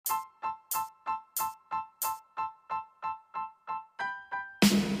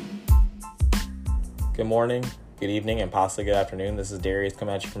Good morning, good evening, and possibly good afternoon. This is Darius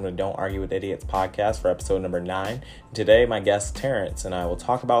coming at you from the Don't Argue with Idiots podcast for episode number 9. Today, my guest Terrence and I will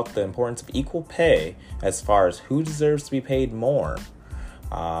talk about the importance of equal pay as far as who deserves to be paid more.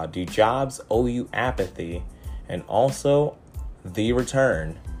 Do jobs owe you apathy? And also, the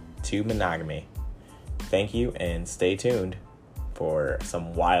return to monogamy. Thank you, and stay tuned for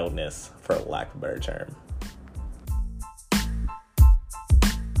some wildness, for lack of a better term.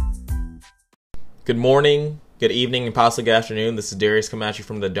 Good morning, good evening, and possibly good afternoon. This is Darius coming at you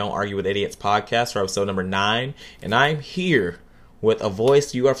from the Don't Argue with Idiots podcast for episode number 9. And I'm here with a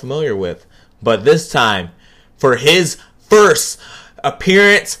voice you are familiar with. But this time, for his first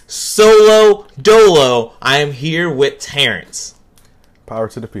appearance solo dolo, I am here with Terrence. Power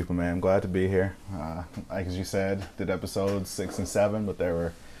to the people, man. I'm glad to be here. Like as you said, did episodes 6 and 7, but there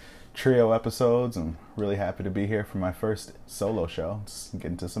were trio episodes. I'm really happy to be here for my first solo show. Just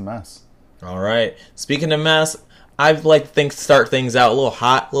get into some mess. All right. Speaking of mess, I'd like to start things out a little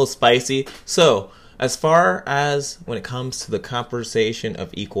hot, a little spicy. So, as far as when it comes to the conversation of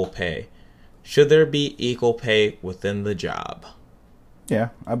equal pay, should there be equal pay within the job? Yeah,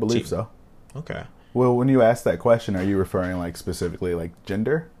 I believe so. Okay. Well, when you ask that question, are you referring like specifically like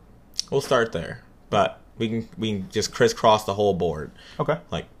gender? We'll start there, but we can just crisscross the whole board. Okay.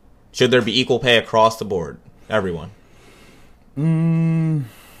 Like, should there be equal pay across the board? Everyone.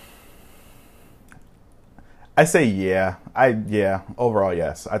 I say yeah. Overall,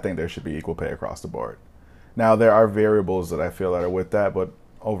 yes. I think there should be equal pay across the board. Now, there are variables that I feel that are with that, but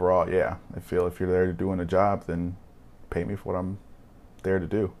overall, yeah. I feel if you're there to doing a job, then pay me for what I'm there to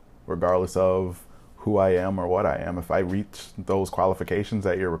do, regardless of who I am or what I am. If I reach those qualifications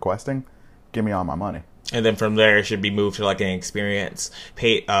that you're requesting, give me all my money. And then from there, it should be moved to like an experience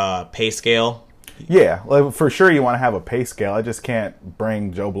pay scale. Yeah, like for sure you want to have a pay scale. I just can't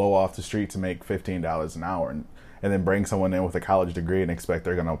bring Joe Blow off the street to make $15 an hour and then bring someone in with a college degree and expect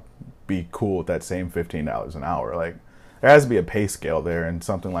they're going to be cool with that same $15 an hour. Like, there has to be a pay scale there, and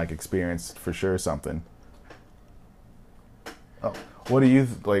something like experience for sure something. Oh, what do you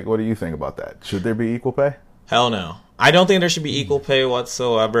think about that? Should there be equal pay? Hell no. I don't think there should be equal pay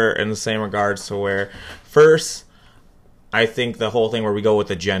whatsoever in the same regards to where, first, I think the whole thing where we go with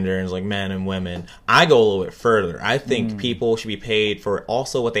the gender and it's like men and women, I go a little bit further. I think people should be paid for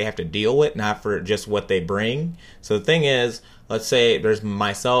also what they have to deal with, not for just what they bring. So the thing is, let's say there's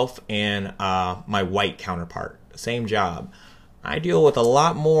myself and my white counterpart, same job. I deal with a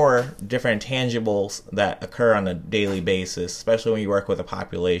lot more different intangibles that occur on a daily basis, especially when you work with a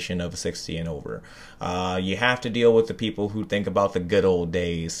population of 60 and over. You have to deal with the people who think about the good old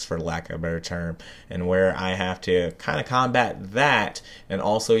days, for lack of a better term, and where I have to kind of combat that and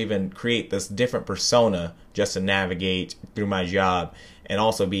also even create this different persona just to navigate through my job and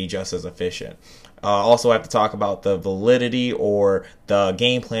also be just as efficient. Also, I have to talk about the validity or the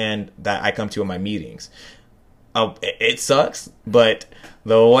game plan that I come to in my meetings. It sucks, but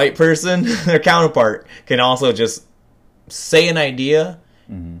the white person, their counterpart, can also just say an idea,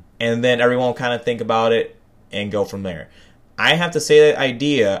 and then everyone will kind of think about it and go from there. I have to say that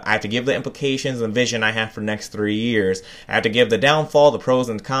idea. I have to give the implications and vision I have for the next 3 years. I have to give the downfall, the pros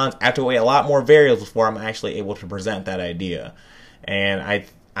and cons. I have to weigh a lot more variables before I'm actually able to present that idea. And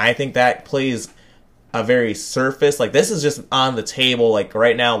I think that plays a very surface, like this is just on the table, like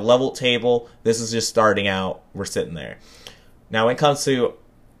right now, level table, this is just starting out, we're sitting there. Now when it comes to,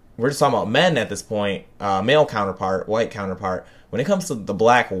 we're just talking about men at this point, male counterpart, white counterpart, when it comes to the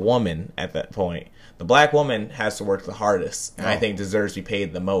black woman at that point, the black woman has to work the hardest, and I think deserves to be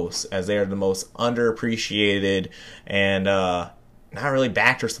paid the most, as they are the most underappreciated and not really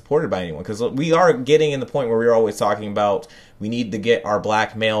backed or supported by anyone, because we are getting in the point where we're always talking about we need to get our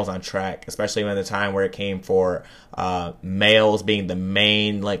black males on track, especially in the time where it came for males being the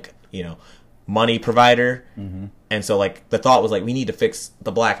main, like, you know, money provider. And so, like, the thought was, like, we need to fix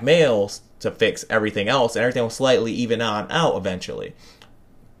the black males to fix everything else, and everything will slightly even on out eventually.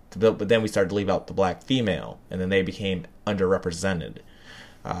 But then we started to leave out the black female, and then they became underrepresented.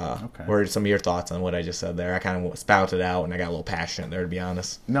 What are some of your thoughts on what I just said there? I kind of spouted out and I got a little passionate there, to be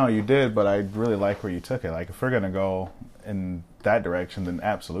honest. No, you did, but I really like where you took it. Like, if we're gonna go in that direction, then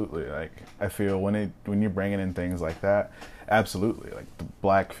absolutely. Like, I feel when you're bringing in things like that, absolutely. Like, the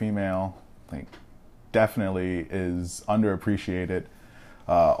black female, like, definitely is underappreciated,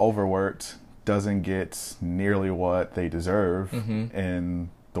 overworked, doesn't get nearly what they deserve in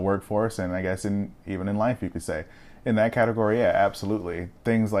the workforce, and I guess even in life, you could say. In that category, yeah, absolutely.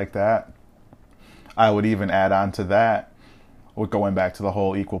 Things like that. I would even add on to that, with going back to the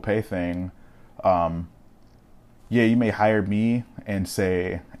whole equal pay thing, yeah, you may hire me and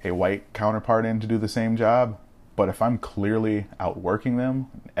say a white counterpart in to do the same job, but if I'm clearly outworking them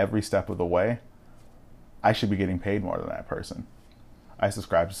every step of the way, I should be getting paid more than that person. I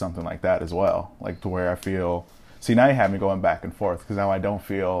subscribe to something like that as well, like to where I feel, see, now you have me going back and forth, because now I don't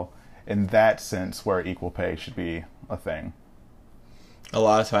feel in that sense where equal pay should be a thing. A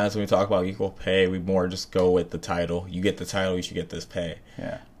lot of times when we talk about equal pay, we more just go with the title. You get the title, you should get this pay.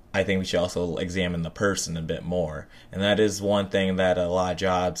 Yeah. I think we should also examine the person a bit more. And that is one thing that a lot of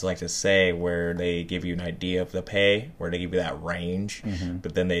jobs like to say, where they give you an idea of the pay, where they give you that range,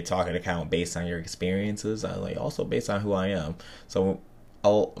 but then they talk an account based on your experiences, like also based on who I am. So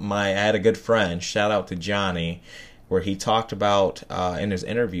I had a good friend, shout out to Johnny, where he talked about in his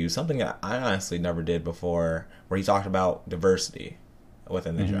interview something that I honestly never did before, where he talked about diversity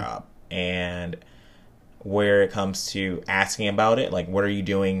within the job, and where it comes to asking about it, like, what are you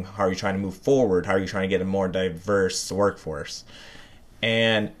doing? How are you trying to move forward? How are you trying to get a more diverse workforce?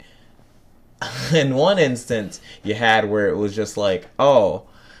 And in one instance, you had where it was just like, oh,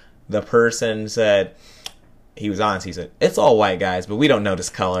 the person said, he was honest, he said, it's all white guys, but we don't notice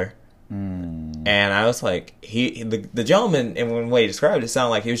color. And I was like, the gentleman, and when Wade described it,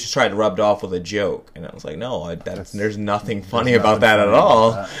 sounded like he was just trying to rub it off with a joke. And I was like, no, there's nothing funny about that at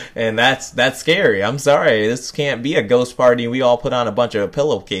all. And that's scary. I'm sorry. This can't be a ghost party and we all put on a bunch of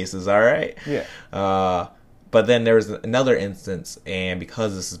pillowcases, all right? Yeah. But then there was another instance, and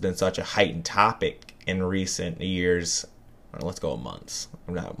because this has been such a heightened topic in recent years, or let's go months.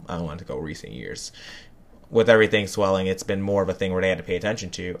 I don't want to go recent years. With everything swelling, it's been more of a thing where they had to pay attention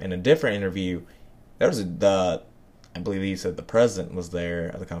to. In a different interview, there was I believe he said the president was there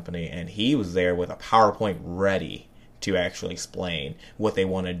of the company, and he was there with a PowerPoint ready to actually explain what they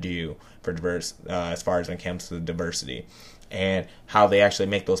want to do for diverse, as far as when it comes to diversity, and how they actually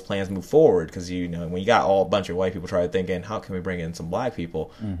make those plans move forward. Because when you got a bunch of white people trying to thinking, how can we bring in some black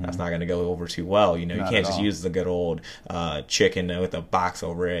people? That's not going to go over too well. You can't just use the good old chicken with a box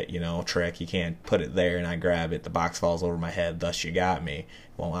over it, trick. You can't put it there and I grab it, the box falls over my head, thus you got me. It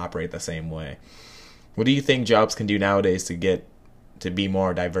won't operate the same way. What do you think jobs can do nowadays to get to be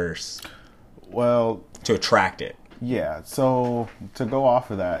more diverse? Well, to attract it. Yeah. So to go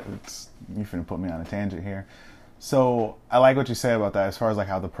off of that, you're finna put me on a tangent here. So I like what you say about that, as far as like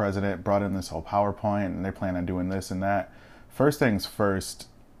how the president brought in this whole PowerPoint and they're planning on doing this and that. First things first,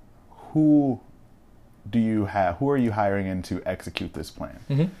 who are you hiring in to execute this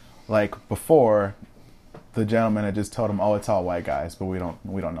plan? Like before, the gentleman had just told him, oh, it's all white guys, but we don't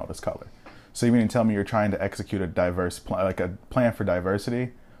notice color. So you mean to tell me you're trying to execute a diverse plan, like a plan for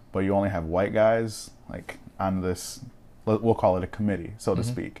diversity, but you only have white guys like on this, we'll call it a committee, so to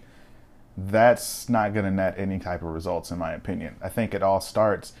speak. That's not going to net any type of results, in my opinion. I think it all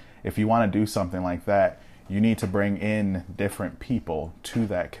starts, if you want to do something like that, you need to bring in different people to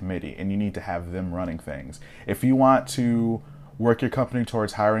that committee, and you need to have them running things. If you want to work your company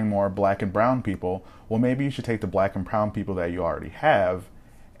towards hiring more black and brown people, well, maybe you should take the black and brown people that you already have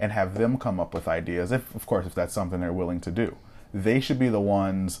and have them come up with ideas, if that's something they're willing to do. They should be the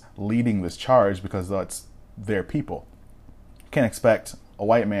ones leading this charge, because that's their people. You can't expect a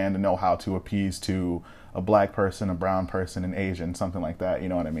white man to know how to appease to a black person, a brown person, an Asian, something like that. You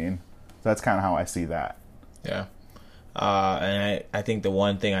know what I mean? So that's kind of how I see that. Yeah. And I think the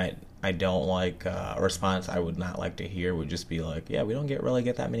one thing I don't like, a response I would not like to hear would just be like, yeah, we don't really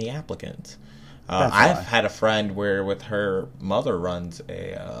get that many applicants. I've had a friend where with her mother runs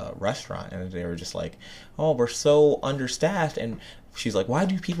a restaurant, and they were just like, oh, we're so understaffed, and she's like, why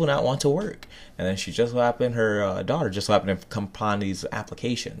do people not want to work? And then her daughter just so happened to come upon these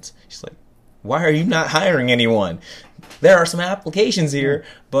applications. She's like, why are you not hiring anyone? There are some applications here,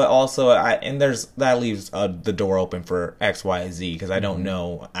 but also, that leaves the door open for X, Y, Z, because I don't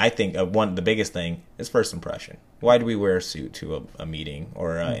know. I think the biggest thing is first impression. Why do we wear a suit to a meeting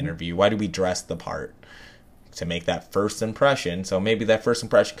or an interview? Why do we dress the part? To make that first impression. So maybe that first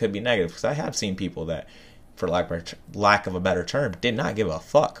impression could be negative, because I have seen people that, for lack of a better term, did not give a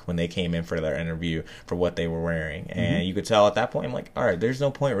fuck when they came in for their interview for what they were wearing. And you could tell at that point, I'm like, all right, there's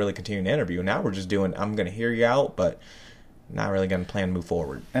no point really continuing the interview. Now we're just doing, I'm going to hear you out, but not really going to plan to move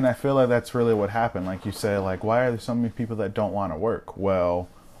forward. And I feel like that's really what happened. Like you said, like, why are there so many people that don't want to work? Well,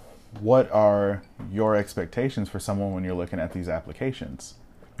 what are your expectations for someone when you're looking at these applications?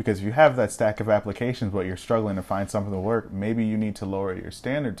 Because if you have that stack of applications, but you're struggling to find something to work, maybe you need to lower your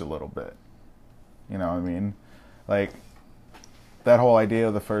standards a little bit. You know what I mean? Like, that whole idea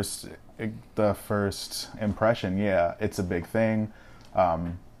of the first impression, yeah, it's a big thing.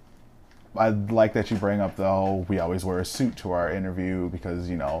 I like that you bring up the whole we always wear a suit to our interview because,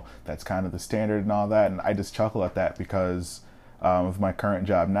 you know, that's kind of the standard and all that. And I just chuckle at that because with my current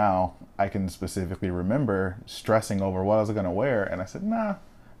job now, I can specifically remember stressing over what I was going to wear. And I said, nah,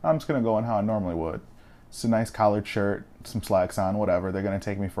 I'm just going to go in how I normally would. It's a nice collared shirt, some slacks on, whatever. They're going to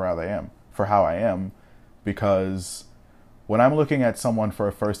take me for how I am. Because when I'm looking at someone for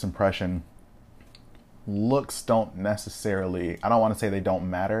a first impression, looks don't necessarily, I don't want to say they don't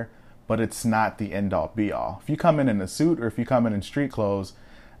matter, but it's not the end all be all. If you come in a suit or if you come in street clothes,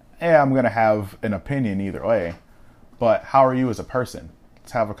 I'm going to have an opinion either way. But how are you as a person?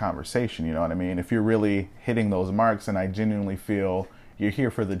 Let's have a conversation, you know what I mean? If you're really hitting those marks and I genuinely feel you're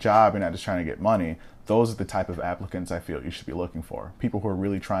here for the job, you're not just trying to get money, those are the type of applicants I feel you should be looking for. People who are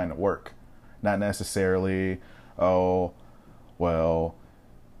really trying to work. Not necessarily, oh, well,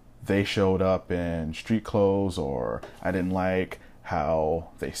 they showed up in street clothes, or I didn't like how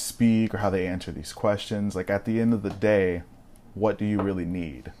they speak or how they answer these questions. Like, at the end of the day, what do you really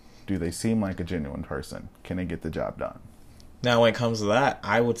need? Do they seem like a genuine person? Can they get the job done? Now, when it comes to that,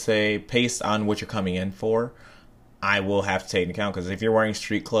 I would say, based on what you're coming in for, I will have to take into account, because if you're wearing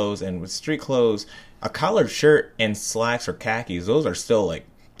street clothes, and with street clothes, a collared shirt and slacks or khakis, those are still like,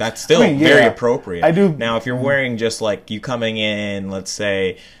 that's still very appropriate. I do. Now, if you're wearing just like you coming in, let's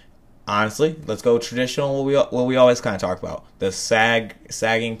say, honestly, let's go traditional. What we always kind of talk about, the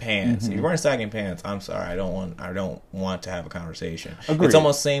sagging pants. If you're wearing sagging pants, I'm sorry, I don't want to have a conversation. Agreed. It's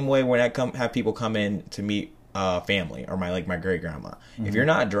almost the same way when I have people come in to meet family or my great grandma. If you're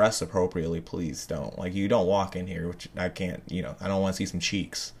not dressed appropriately, please don't. Like, you don't walk in here, which I can't. You know, I don't want to see some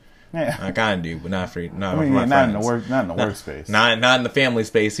cheeks. Yeah. I kind of do, but not for my not friends. in the workspace. Not in the family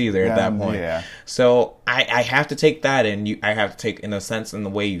space either at that point. Yeah. So I have to take that in. I have to take, in a sense, in the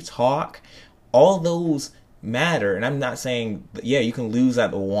way you talk. All those matter, and I'm not saying, yeah, you can lose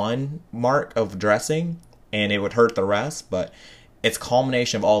at the one mark of dressing, and it would hurt the rest, but it's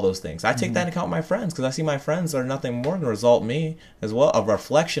culmination of all those things. I take that into account with my friends, because I see my friends are nothing more than a result of me as well, a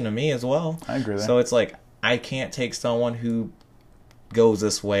reflection of me as well. I agree with that. So it's like, I can't take someone who goes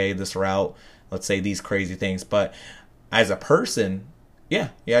this way, this route, let's say these crazy things, but as a person,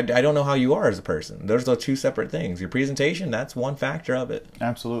 yeah, I don't know how you are as a person. Those are two separate things. Your presentation, that's one factor of it.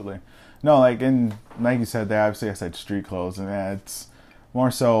 Absolutely. No, like you said there, obviously I said street clothes, and it's more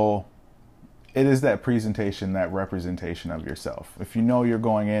so, it is that presentation, that representation of yourself. If you know you're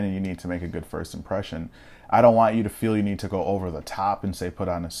going in and you need to make a good first impression, I don't want you to feel you need to go over the top and say put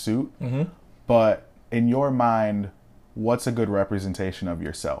on a suit, but in your mind, what's a good representation of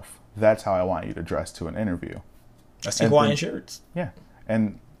yourself? That's how I want you to dress to an interview. I see Hawaiian shirts. Yeah.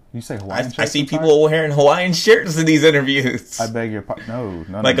 And you say Hawaiian shirts? I see people wearing Hawaiian shirts in these interviews. I beg your pardon.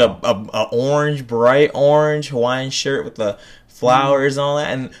 No. Like a orange, bright orange Hawaiian shirt with the flowers and all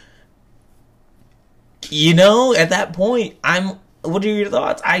that. And, you know, at that point, what are your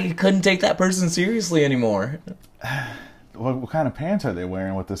thoughts? I couldn't take that person seriously anymore. What kind of pants are they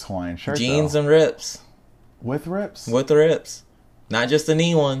wearing with this Hawaiian shirt, Jeans and rips. With rips? With the rips. Not just the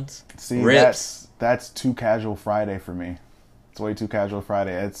knee ones. See, rips. That's too casual Friday for me. It's way too casual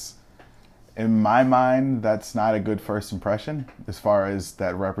Friday. It's, in my mind, that's not a good first impression as far as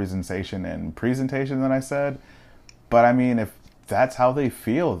that representation and presentation that I said. But, I mean, if that's how they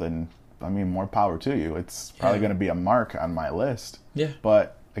feel, then, I mean, more power to you. It's probably going to be a mark on my list. Yeah.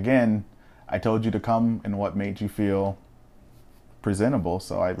 But, again, I told you to come in what made you feel presentable,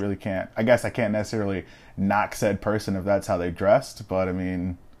 so I really can't, I guess I can't necessarily knock said person if that's how they dressed, but I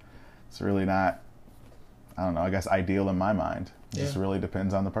mean, it's really not, I don't know, I guess ideal in my mind. It just really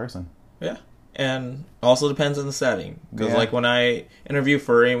depends on the person. Yeah. And also depends on the setting, because like when I interview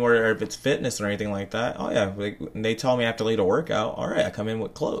for anywhere, or if it's fitness or anything like that, like, they tell me I have to lead a workout, all right, I come in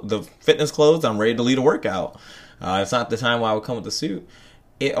with the fitness clothes, I'm ready to lead a workout. It's not the time where I would come with the suit.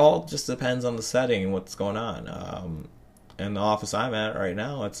 It all just depends on the setting and what's going on. In the office I'm at right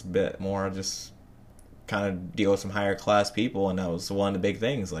now, it's a bit more just kind of deal with some higher class people, and that was one of the big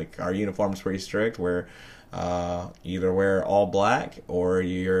things. Like, our uniform's pretty strict, where either wear all black, or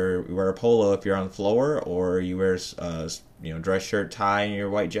you wear a polo if you're on the floor, or you wear dress shirt, tie, and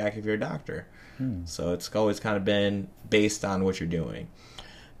your white jacket if you're a doctor. So it's always kind of been based on what you're doing.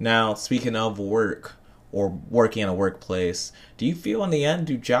 Now, speaking of work or working in a workplace, do you feel in the end,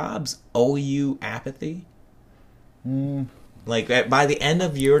 do jobs owe you apathy? Like, by the end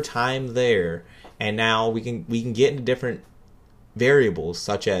of your time there, and now we can get into different variables,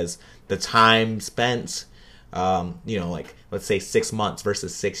 such as the time spent, like, let's say 6 months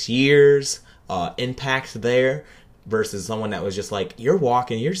versus 6 years, impact there. versus someone that was just like, you're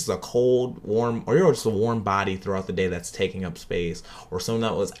walking, you're just a cold, warm, or you're just a warm body throughout the day that's taking up space, or someone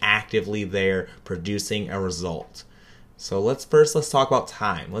that was actively there producing a result. So let's talk about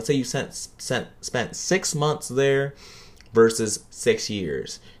time. Let's say you spent 6 months there versus 6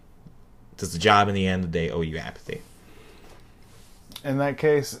 years. Does the job in the end of the day owe you apathy? In that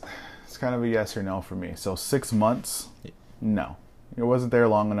case, it's kind of a yes or no for me. So 6 months, no. It wasn't there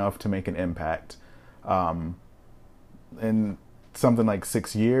long enough to make an impact. In something like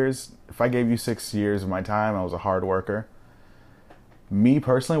 6 years, if I gave you 6 years of my time, I was a hard worker. Me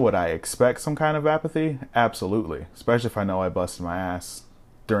personally, would I expect some kind of apathy? Absolutely. Especially if I know I busted my ass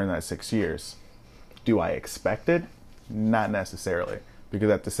during that 6 years. Do I expect it? Not necessarily. Because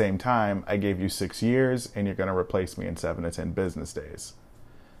at the same time, I gave you 6 years and you're going to replace me in 7 to 10 business days.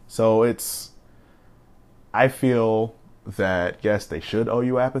 So I feel that, yes, they should owe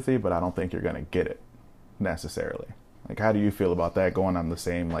you apathy, but I don't think you're going to get it necessarily. Like, how do you feel about that going on the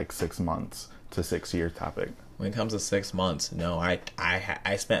same, like, 6 months to 6 year topic? When it comes to 6 months, no, I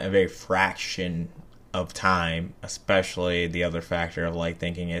spent a very fraction of time, especially the other factor of, like,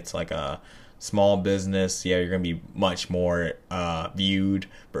 thinking it's like a small business. Yeah, you're going to be much more viewed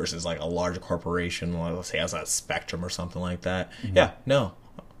versus, like, a larger corporation, let's say as a Spectrum or something like that. Mm-hmm. Yeah, no.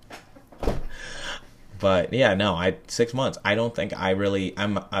 But yeah, no, 6 months. I don't think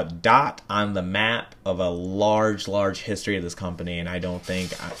I'm a dot on the map of a large history of this company, and I don't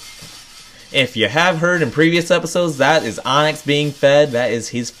think if you have heard in previous episodes, that is Onyx being fed. That is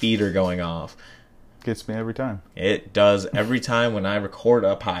his feeder going off. Gets me every time. It does every time when I record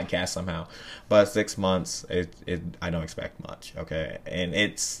a podcast somehow. But 6 months, I don't expect much. Okay, and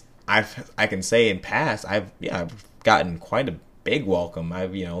I can say in past I've gotten quite a big welcome.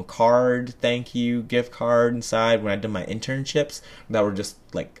 I've, card, thank you, gift card inside when I did my internships that were just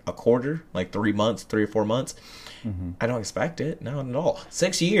like a quarter, like 3 months, 3 or 4 months. Mm-hmm. I don't expect it. Not at all.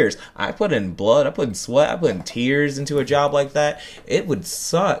 6 years. I put in blood, I put in sweat, I put in tears into a job like that. It would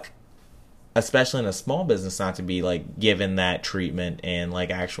suck, especially in a small business, not to be like given that treatment and like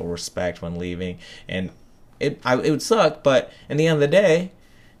actual respect when leaving. And it would suck, but in the end of the day,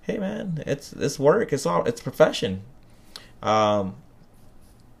 hey man, it's work. It's profession. And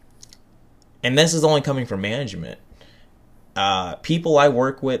this is only coming from management. People I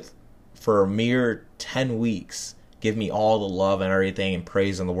work with for a mere 10 weeks give me all the love and everything and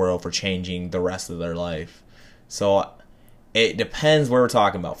praise in the world for changing the rest of their life. So it depends what we're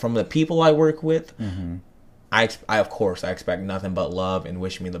talking about. From the people I work with, mm-hmm. I of course I expect nothing but love and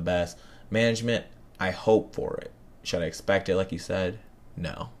wish me the best. Management, I hope for it. Should I expect it like you said?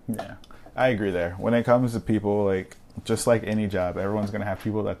 No. Yeah, I agree there. When it comes to people, like, just like any job, everyone's going to have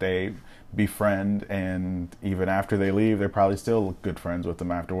people that they befriend, and even after they leave, they're probably still good friends with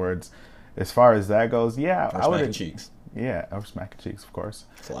them afterwards. As far as that goes, yeah, I would smacking cheeks. Yeah, or smacking cheeks, of course.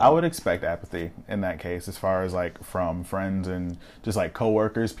 I would expect apathy in that case, as far as like from friends and just like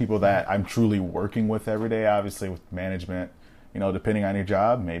coworkers, people that I'm truly working with every day. Obviously, with management, depending on your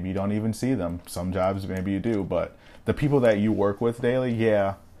job, maybe you don't even see them. Some jobs maybe you do, but the people that you work with daily,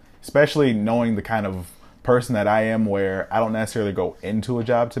 yeah, especially knowing the kind of person that I am, where I don't necessarily go into a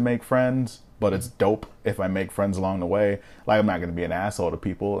job to make friends, but it's dope if I make friends along the way. Like, I'm not going to be an asshole to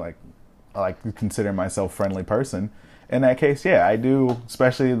people. Like, I like to consider myself a friendly person. In that case, yeah, I do,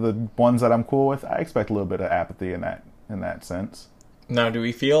 especially the ones that I'm cool with. I expect a little bit of apathy in that sense. Now, do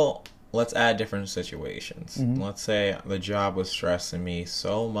we feel, let's add different situations. Mm-hmm. Let's say the job was stressing me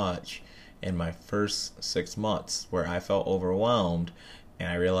so much in my first 6 months where I felt overwhelmed, and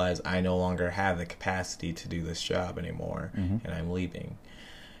I realized I no longer have the capacity to do this job anymore, mm-hmm. and I'm leaving.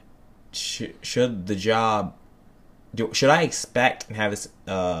 Should the job... should I expect and have this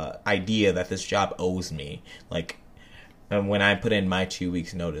idea that this job owes me? Like, when I put in my 2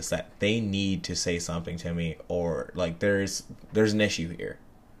 weeks notice, that they need to say something to me, or like there's an issue here?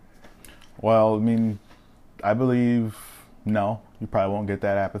 Well, I mean, I believe no, you probably won't get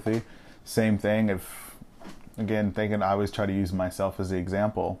that apathy. Same thing if, again, thinking, I always try to use myself as the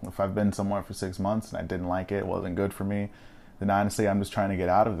example. If I've been somewhere for 6 months and I didn't like it, it wasn't good for me, then honestly I'm just trying to get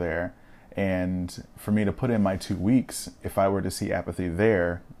out of there. And for me to put in my 2 weeks, if I were to see apathy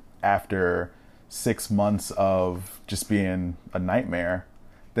there after 6 months of just being a nightmare,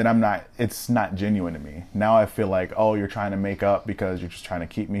 then it's not genuine to me. Now I feel like, oh, you're trying to make up because you're just trying to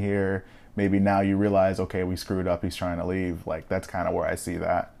keep me here. Maybe now you realize, okay, we screwed up, he's trying to leave. Like, that's kind of where I see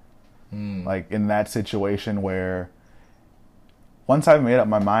that. Like, in that situation where once I've made up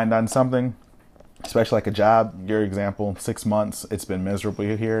my mind on something, especially like a job, your example, 6 months, it's been miserable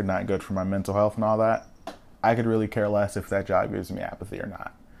here, not good for my mental health and all that, I could really care less if that job gives me apathy or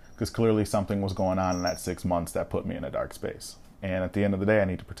not. because clearly something was going on in that 6 months that put me in a dark space. And at the end of the day, I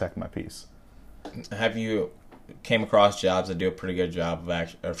need to protect my peace. Have you came across jobs that do a pretty good job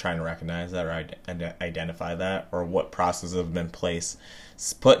of trying to recognize that or identify that, or what processes have been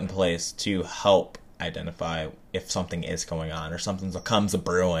put in place to help identify if something is going on or something comes a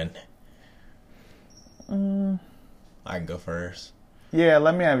brewing? I can go first. Yeah,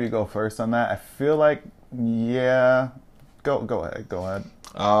 let me have you go first on that. I feel like, yeah, go ahead.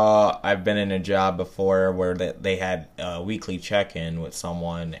 I've been in a job before where they had a weekly check-in with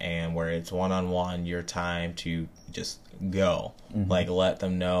someone, and where it's one-on-one, your time to just go. Like, let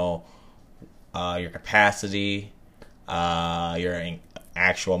them know your capacity, your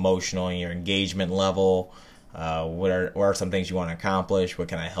actual emotional and your engagement level, what are some things you want to accomplish, what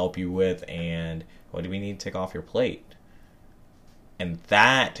can I help you with, and what do we need to take off your plate? And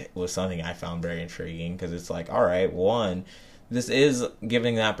that was something I found very intriguing, because it's like, all right, one, this is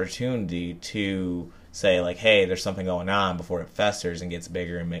giving the opportunity to say, like, hey, there's something going on before it festers and gets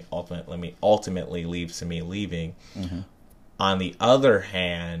bigger and ultimately leads to me leaving. On the other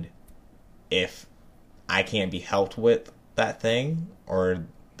hand, if I can't be helped with that thing or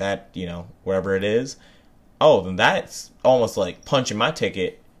that, whatever it is, then that's almost like punching my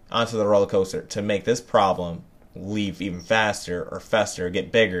ticket onto the roller coaster to make this problem leave even faster or fester or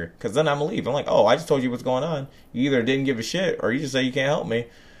get bigger, because then I'm gonna leave. I'm like, I just told you what's going on. You either didn't give a shit or you just say you can't help me.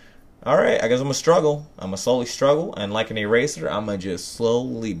 Alright, I guess I'm gonna struggle. I'm gonna slowly struggle, and like an eraser, I'm gonna just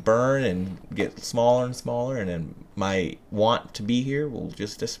slowly burn and get smaller and smaller, and then my want to be here will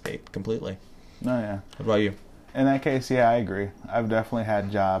just dissipate completely. Oh, yeah. What about you? In that case, yeah, I agree. I've definitely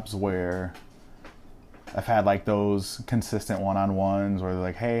had jobs where I've had like those consistent one-on-ones where they're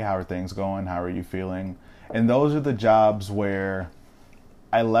like, hey, how are things going? How are you feeling? And those are the jobs where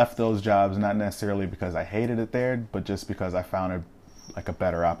I left those jobs not necessarily because I hated it there, but just because I found a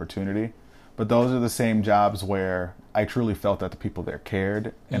better opportunity. But those are the same jobs where I truly felt that the people there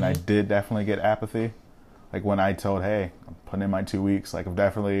cared, and I did definitely get apathy. Like when I told, hey, I'm putting in my 2 weeks, like I've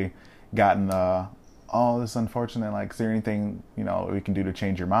definitely gotten this is unfortunate, like is there anything we can do to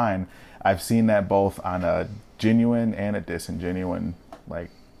change your mind? I've seen that both on a genuine and a disingenuine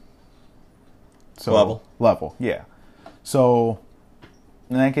level, yeah. So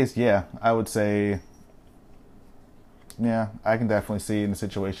in that case, yeah, I would say, yeah, I can definitely see in a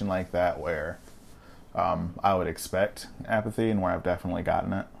situation like that where I would expect apathy, and where I've definitely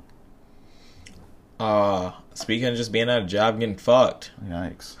gotten it. Speaking of just being at a job getting fucked.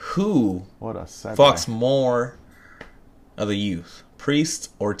 Yikes. Who what a segue. Fucks more of the youth? Priests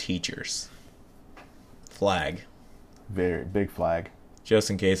or teachers? Flag. Very big flag.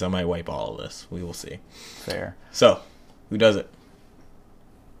 Just in case I might wipe all of this. We will see. Fair. So, who does it?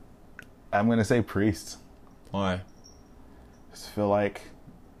 I'm going to say priests. Why? I just feel like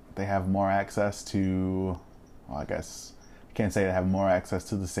they have more access to, I guess I can't say they have more access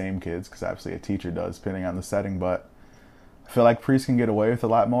to the same kids, because obviously a teacher does, depending on the setting, but I feel like priests can get away with a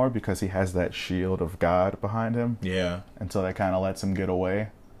lot more because he has that shield of God behind him. Yeah. And so that kind of lets him get away,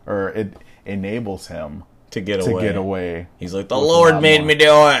 or it enables him to get away. He's like, the Lord made me do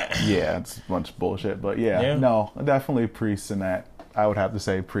it. Yeah, it's a bunch of bullshit, but yeah, no, definitely priests in that. I would have to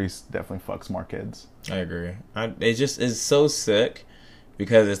say priests definitely fucks more kids. I agree. It just is so sick,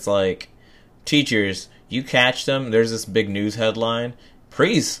 because it's like, teachers, you catch them, there's this big news headline.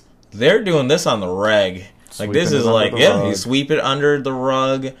 Priests, they're doing this on the reg. Like, this is like, you sweep it under the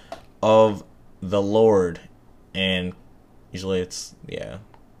rug of the Lord. And usually it's nasty.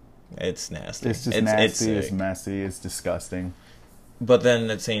 It's just nasty, it's messy, it's disgusting. But then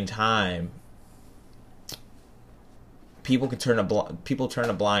at the same time, people turn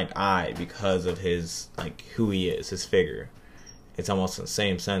a blind eye because of his, like, who he is, his figure. It's almost the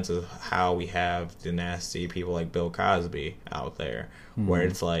same sense of how we have the nasty people like Bill Cosby out there, where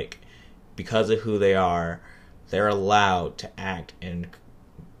it's like, because of who they are, they're allowed to act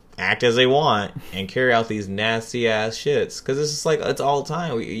as they want and carry out these nasty ass shits. Because it's just like, it's all the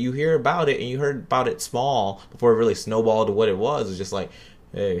time. You hear about it, and you heard about it small before it really snowballed to what it was. It's just like,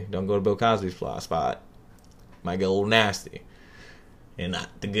 hey, don't go to Bill Cosby's spot. Might get a little nasty. And not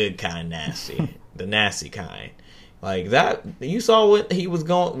the good kind nasty. The nasty kind. Like that, you saw when he was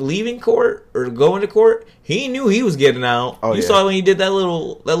leaving court or going to court. He knew he was getting out. You saw when he did that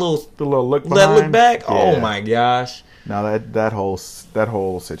little look back. Yeah. Oh my gosh! Now that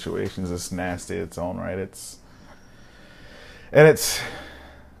whole situation is just nasty in its own right.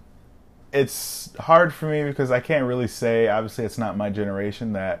 It's hard for me because I can't really say. Obviously, it's not my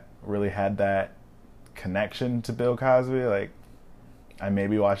generation that really had that connection to Bill Cosby. Like, I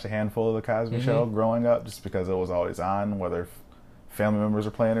maybe watched a handful of the Cosby Show growing up just because it was always on, whether family members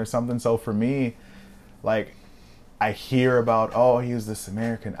are playing or something. So for me, like, I hear about, oh, he was this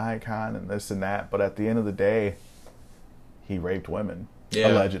American icon and this and that, but at the end of the day, he raped women. Yeah.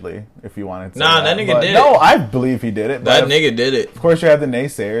 Allegedly, if you wanted to. Nah, that nigga did it. No, I believe he did it. That nigga did it. Of course, you have the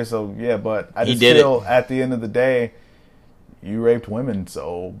naysayers, so yeah, but I just feel at the end of the day, you raped women,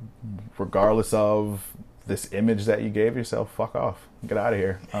 so regardless of this image that you gave yourself, fuck off. Get out of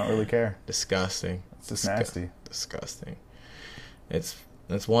here. I don't really care. Disgusting. It's just nasty. Disgusting. That's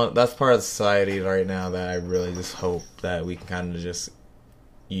part of society right now that I really just hope that we can kind of just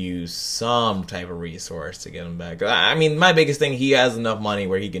use some type of resource to get him back. I mean, my biggest thing, he has enough money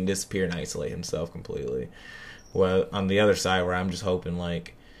where he can disappear and isolate himself completely. Well, on the other side, where I'm just hoping,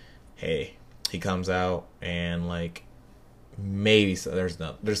 like, hey, he comes out and, like, maybe there's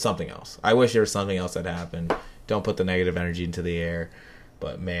something else. I wish there was something else that happened. Don't put the negative energy into the air.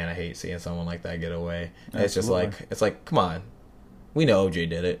 But, man, I hate seeing someone like that get away. Absolutely. It's like, come on. We know OJ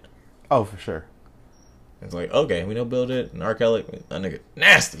did it. Oh, for sure. It's like, okay, we know Bill did it, and R. Kelly, that nigga,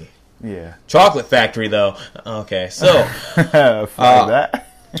 nasty. Yeah. Chocolate Factory, though. Okay, so. that.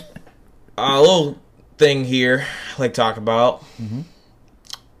 A little thing here I like to talk about. Mm-hmm.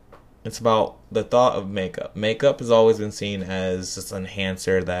 It's about the thought of makeup. Makeup has always been seen as this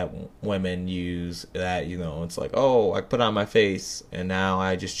enhancer that women use that, you know, it's like, oh, I put on my face, and now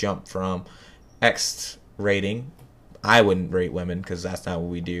I just jump from X rating. I wouldn't rate women because that's not what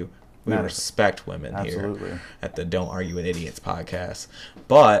we do. We respect women here at the Don't Argue with Idiots podcast.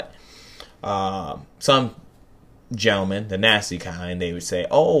 But some gentlemen, the nasty kind, they would say,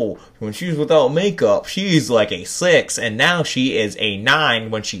 oh, when she was without makeup, she's like a 6, and now she is a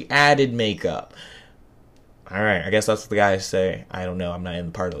 9 when she added makeup. All right, I guess that's what the guys say. I don't know. I'm not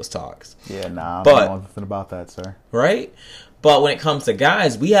in part of those talks. Yeah, I don't know nothing about that, sir. Right? But when it comes to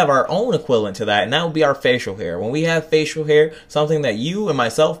guys, we have our own equivalent to that, and that would be our facial hair. When we have facial hair, something that you and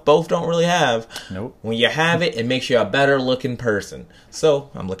myself both don't really have. Nope. When you have it, it makes you a better looking person.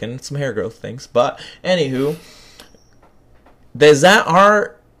 So, I'm looking at some hair growth things. But, anywho, is that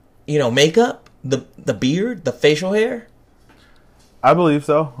our, makeup? The beard? The facial hair? I believe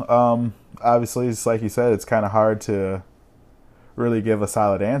so. Obviously, it's like you said, it's kind of hard to really give a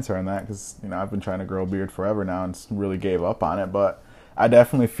solid answer on that because I've been trying to grow a beard forever now and really gave up on it. But I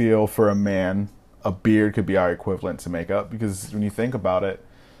definitely feel for a man, a beard could be our equivalent to makeup because when you think about it,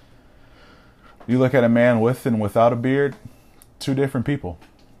 you look at a man with and without a beard, two different people.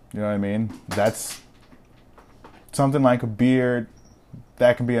 You know what I mean? That's something like a beard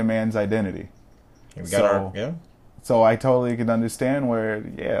that can be a man's identity. So I totally can understand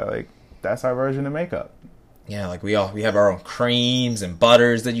where, that's our version of makeup. Yeah, like we have our own creams and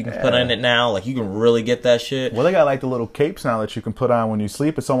butters that you can put on it now. Like you can really get that shit. Well, they got like the little capes now that you can put on when you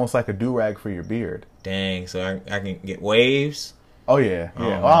sleep. It's almost like a do-rag for your beard. Dang, so I can get waves? Oh, yeah.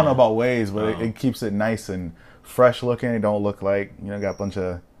 Well, I don't know about waves, but it keeps it nice and fresh looking. It don't look like, got a bunch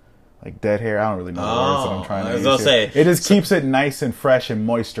of like dead hair. I don't really know the words that I'm trying to use here. It just keeps it nice and fresh and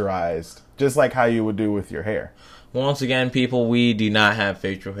moisturized, just like how you would do with your hair. Once again, people, we do not have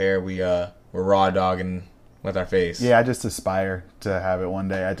facial hair. We're raw dogging with our face. Yeah, I just aspire to have it one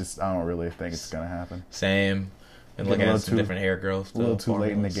day. I don't really think it's gonna happen. Same. And looking at some different hair growth. A little too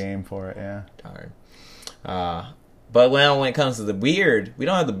late in the game for it. Yeah. Tired. But when it comes to the beard, we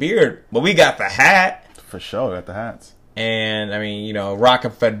don't have the beard, but we got the hat. For sure, we got the hats. And I mean, rock a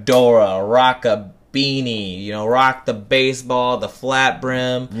fedora, rock a beanie, rock the baseball, the flat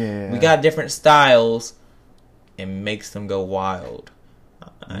brim. Yeah. We got different styles. It makes them go wild.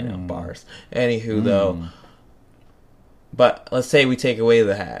 I know, bars. Anywho, though. But let's say we take away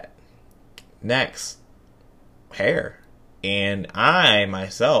the hat. Next, hair. And I,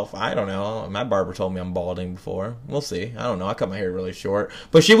 myself, I don't know. My barber told me I'm balding before. We'll see. I don't know. I cut my hair really short.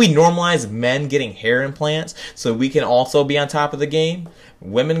 But should we normalize men getting hair implants so we can also be on top of the game?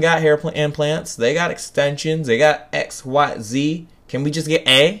 Women got hair implants. They got extensions. They got X, Y, Z. Can we just get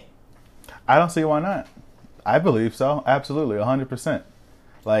A? I don't see why not. I believe so. Absolutely. 100%.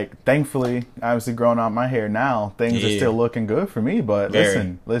 Like, thankfully, obviously growing out my hair now, things are still looking good for me. But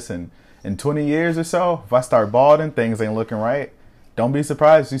listen. In 20 years or so, if I start balding, things ain't looking right. Don't be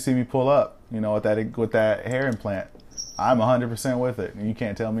surprised if you see me pull up, with that hair implant. I'm 100% with it, and you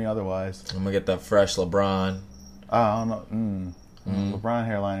can't tell me otherwise. I'm gonna get that fresh LeBron. I don't know. LeBron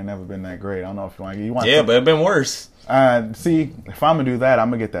hairline ain't never been that great. I don't know if you want. Yeah, but it's been worse. See, if I'm gonna do that, I'm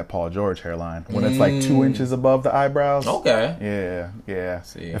gonna get that Paul George hairline when it's like 2 inches above the eyebrows. Okay. Yeah.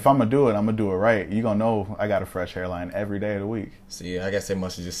 See. If I'm gonna do it, I'm gonna do it right. You gonna know I got a fresh hairline every day of the week. See, I guess they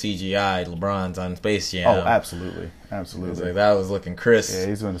must have just CGI'd LeBron's on Space Jam. Oh, absolutely. Like, that was looking crisp. Yeah,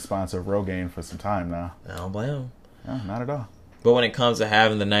 he's been the sponsor of Rogaine for some time now. I don't blame him. No, not at all. But when it comes to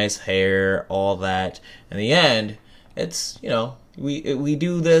having the nice hair, all that, in the end, it's, you know, we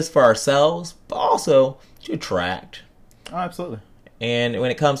do this for ourselves, but also to attract. Oh, absolutely. And when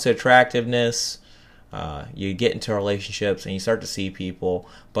it comes to attractiveness, you get into relationships and you start to see people.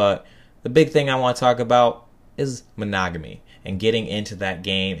 But the big thing I want to talk about is monogamy and getting into that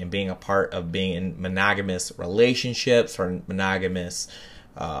game and being a part of being in monogamous relationships or monogamous,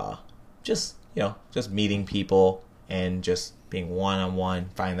 just meeting people and just being one-on-one,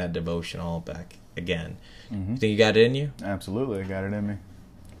 find that devotion all back again. You think you got it in you? Absolutely, I got it in me.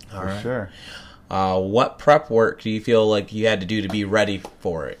 All For right. sure. What prep work do you feel like you had to do to be ready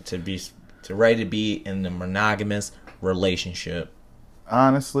for it, to ready to be in the monogamous relationship?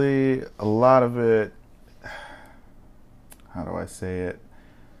 Honestly, a lot of it, how do I say it?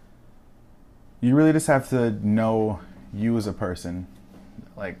 You really just have to know you as a person.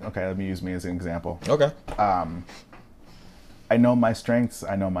 Like, okay, let me use me as an example. Okay. I know my strengths.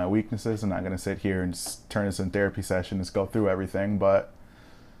 I know my weaknesses. I'm not going to sit here and just turn this into therapy session and just go through everything. But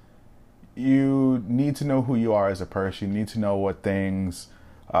you need to know who you are as a person. You need to know what things,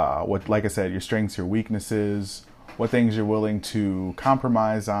 like I said, your strengths, your weaknesses, what things you're willing to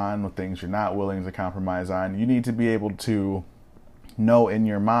compromise on, what things you're not willing to compromise on. You need to be able to know in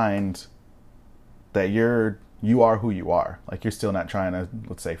your mind that you are who you are. Like, you're still not trying to,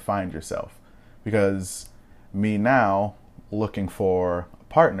 let's say, find yourself. Because me now, looking for a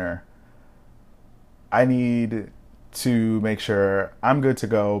partner, I need to make sure I'm good to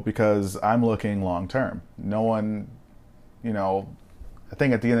go because I'm looking long term. No one, I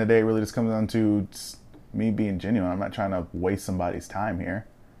think at the end of the day, it really just comes down to me being genuine. I'm not trying to waste somebody's time here,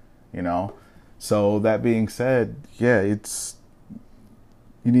 So that being said, yeah, you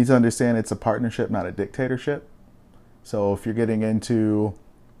need to understand it's a partnership, not a dictatorship. So if you're getting into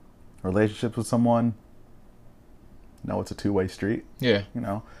relationships with someone, it's a two-way street. Yeah.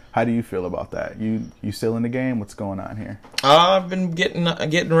 How do you feel about that? You still in the game? What's going on here? I've been getting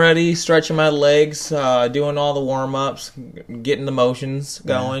ready, stretching my legs, doing all the warm-ups, getting the motions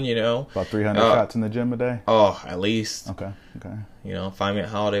going, About 300 shots in the gym a day? Oh, at least. Okay. Find me at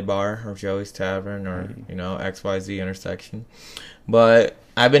Holiday Bar or Joey's Tavern or, XYZ intersection. But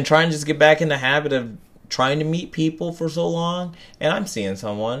I've been trying to just get back in the habit of trying to meet people for so long, and I'm seeing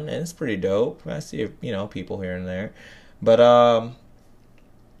someone, and it's pretty dope. I see, people here and there. But,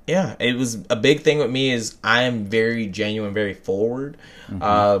 yeah, it was a big thing with me is I am very genuine, very forward. One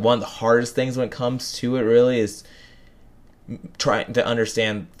of the hardest things when it comes to it really is trying to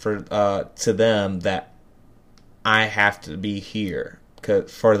understand to them that I have to be here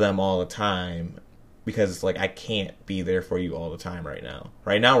for them all the time, because it's like I can't be there for you all the time right now.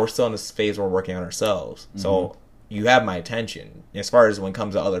 Right now we're still in this phase where we're working on ourselves. So you have my attention. As far as when it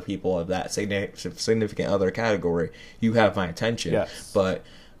comes to other people of that significant other category, you have my attention. Yes. But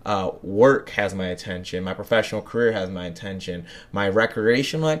work has my attention. My professional career has my attention. My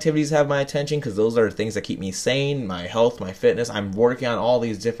recreational activities have my attention, because those are the things that keep me sane. My health, my fitness. I'm working on all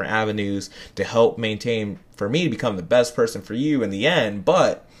these different avenues to help maintain, for me to become the best person for you in the end.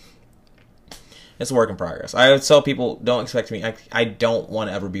 But it's a work in progress. I would tell people, don't expect me. I don't want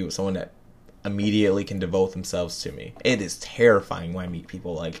to ever be with someone that immediately can devote themselves to me. It is terrifying when I meet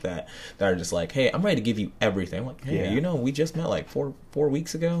people like that are just like, hey, I'm ready to give you everything. I'm like, hey, we just met like four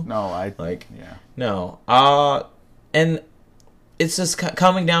weeks ago. No. And it's just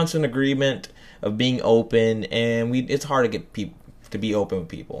coming down to an agreement of being open, and it's hard to get people to be open with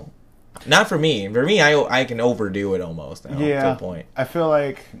people. Not for me. For me, I can overdo it almost now, to a point. I feel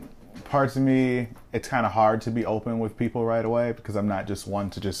like parts of me, it's kind of hard to be open with people right away, because I'm not just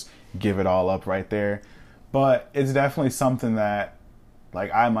one to just give it all up right there. But it's definitely something that,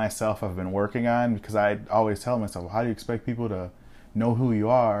 like, I myself have been working on, because I always tell myself, how do you expect people to know who you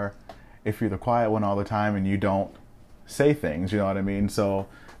are if you're the quiet one all the time and you don't say things, you know what I mean? So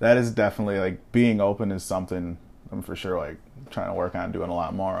that is definitely, like, being open is something I'm for sure, like, trying to work on doing a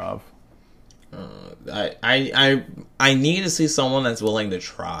lot more of. I need to see someone that's willing to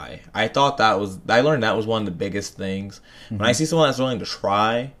try. I learned that was one of the biggest things. When I see someone that's willing to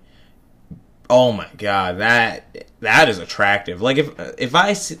try, oh my god, that is attractive. Like,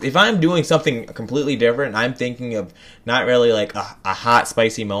 if I'm doing something completely different, I'm thinking of not really like a hot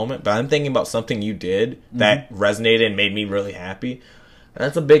spicy moment, but I'm thinking about something you did that resonated and made me really happy.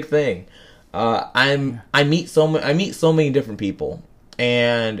 That's a big thing. I meet so many different people,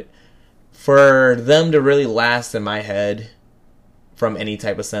 and for them to really last in my head from any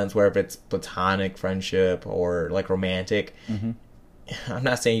type of sense, where if it's platonic friendship or like romantic, I'm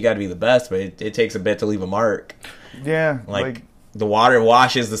not saying you got to be the best, but it takes a bit to leave a mark. Yeah, like the water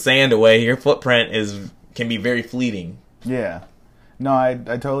washes the sand away. Your footprint can be very fleeting. Yeah, No, I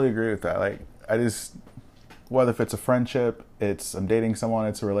totally agree with that. Like, I just, whether if it's a friendship, I'm dating someone,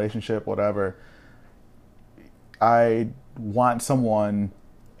 it's a relationship, whatever, I want someone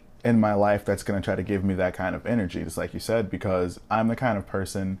in my life that's going to try to give me that kind of energy, just like you said, because I'm the kind of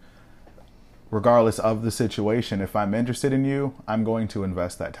person, regardless of the situation, if I'm interested in you, I'm going to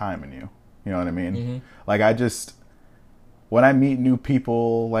invest that time in you. You know what I mean? Mm-hmm. Like, when I meet new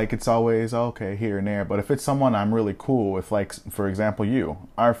people, like, it's always, okay, here and there. But if it's someone I'm really cool with, like, for example,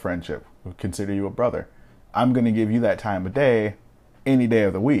 our friendship, we consider you a brother, I'm going to give you that time of day, any day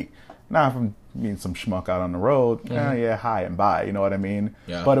of the week. Now, if I'm meeting some schmuck out on the road, yeah, hi and bye, you know what I mean?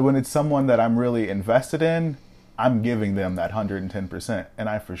 Yeah. But when it's someone that I'm really invested in, I'm giving them that 110%, and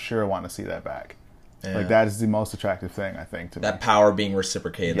I for sure want to see that back. Yeah. Like, that is the most attractive thing, I think, to me. That power being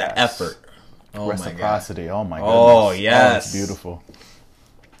reciprocated, that effort. Oh, reciprocity. My God. Oh my goodness. Oh yes, oh, it's beautiful.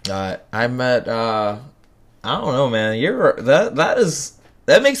 I met. I don't know, man.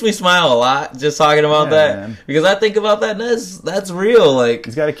 That makes me smile a lot just talking about that, man. Because I think about that, and that's real. Like,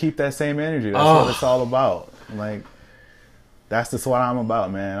 he's got to keep that same energy. That's what it's all about. Like, that's just what I'm about,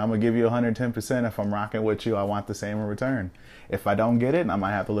 man. I'm gonna give you 110%. If I'm rocking with you, I want the same in return. If I don't get it, I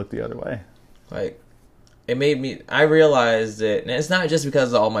might have to look the other way. Like, I realized it, and it's not just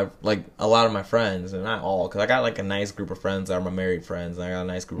because of a lot of my friends, and not all, because I got like a nice group of friends that are my married friends, and I got a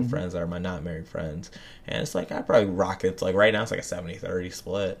nice group of friends that are my not married friends, and it's like, I probably rock it, like right now it's like a 70-30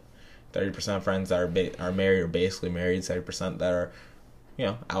 split. 30% of friends that are married or basically married, 70% that are,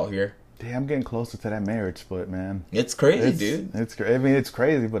 out here. Damn, I'm getting closer to that marriage split, man. It's crazy, dude. I mean, it's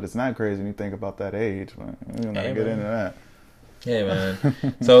crazy, but it's not crazy when you think about that age. We're not gonna get into that. Hey,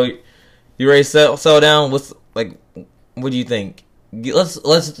 man. So, you ready to settle down? What do you think?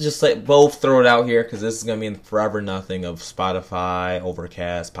 Let's just both throw it out here, because this is gonna be in forever nothing of Spotify,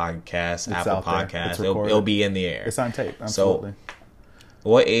 Overcast, Pocket Cast, Apple Podcasts. It'll be in the air. It's on tape. Absolutely. So,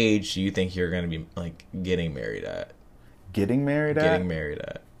 what age do you think you're gonna be like getting married at? Getting married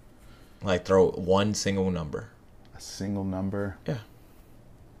at? Like, throw one single number. A single number? Yeah.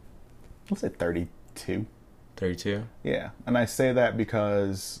 Let's say 32. 32? Yeah, and I say that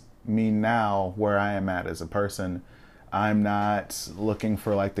because me now, where I am at as a person, I'm not looking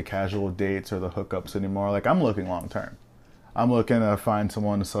for like the casual dates or the hookups anymore. Like, I'm looking long term. I'm looking to find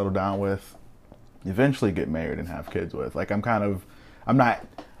someone to settle down with, eventually get married and have kids with. Like, I'm not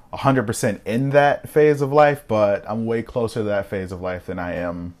 100% in that phase of life, but I'm way closer to that phase of life than I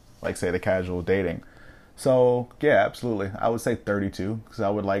am, like, say, the casual dating. So yeah, absolutely, I would say 32, because I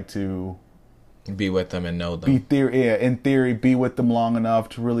would like to be with them and know them. In theory, be with them long enough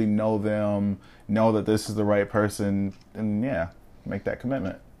to really know them, know that this is the right person, and make that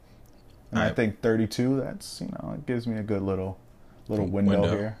commitment. And I think 32, that's, it gives me a good little window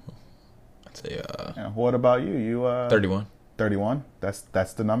here. I'd say, what about you? You 31. 31?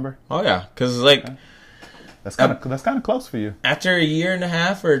 That's the number? Oh yeah, because like, that's kind of close for you. After a year and a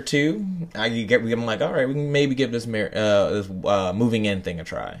half or two, I'm like, all right, we can maybe give this moving in thing a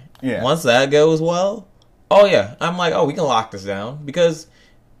try. Yeah. Once that goes well, I'm like, we can lock this down, because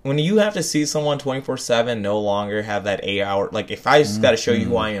when you have to see someone 24/7, no longer have that 8 hour. Like, if I just got to show you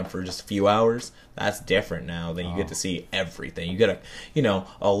who I am for just a few hours, that's different now. Then you get to see everything. You get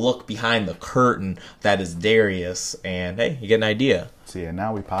a look behind the curtain that is Darius, and hey, you get an idea. See, and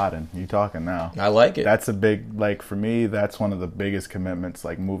now we potting. You talking now? I like it. That's a big, like, for me, that's one of the biggest commitments,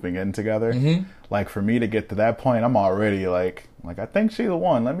 like, moving in together. Mm-hmm. Like, for me to get to that point, I'm already like I think she's the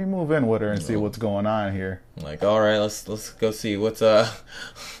one. Let me move in with her and see what's going on here. Like, all right, let's go see what's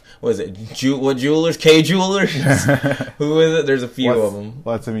what is it? What jewelers? K Jewelers? Who is it? There's a few of them.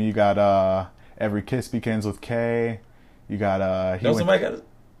 Well, I mean, you got Every Kiss Begins with K. You got somebody got it?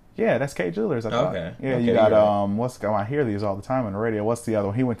 Yeah, that's K Jewelers. I thought. Okay. Yeah, okay, you got I hear these all the time on the radio. What's the other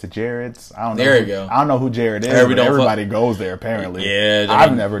one? He went to Jared's. I don't know. There you go. I don't know who Jared is. Everybody goes there apparently. Yeah,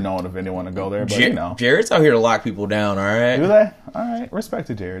 I've never known of anyone to go there, but Jared's out here to lock people down. All right. Do they? All right. Respect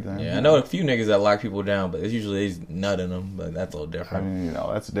to Jared then. Yeah, I know a few niggas that lock people down, but it's usually he's nutting them. But that's a little different. I mean,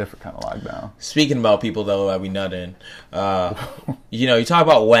 that's a different kind of lockdown. Speaking about people though that we nutting, you talk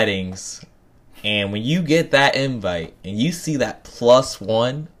about weddings, and when you get that invite and you see that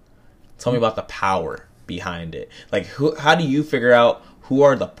 +1. Tell me about the power behind it. Like, how do you figure out who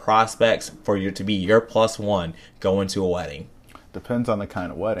are the prospects for you to be your +1 going to a wedding? Depends on the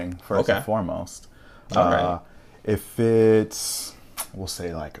kind of wedding, first and foremost. All right. If it's, we'll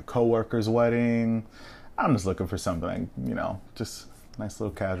say, like a coworker's wedding, I'm just looking for something, just nice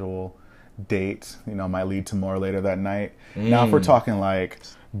little casual date. Might lead to more later that night. Now, if we're talking like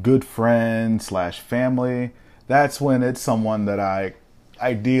good friend / family, that's when it's someone that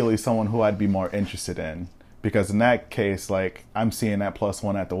ideally someone who I'd be more interested in, Because in that case, like, I'm seeing that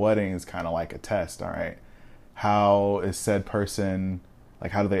 +1 at the wedding is kind of like a test. All right, how is said person,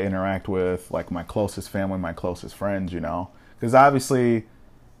 like, how do they interact with, like, my closest family, my closest friends, you know? Because obviously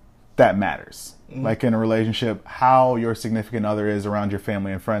that matters. Like, in a relationship, how your significant other is around your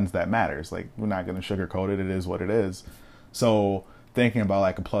family and friends, that matters. Like, we're not going to sugarcoat it. It is what it is. So thinking about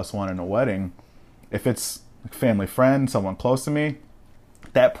like a +1 in a wedding, if it's family friend, someone close to me,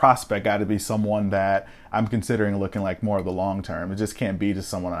 that prospect got to be someone that I'm considering looking like more of the long term. It just can't be just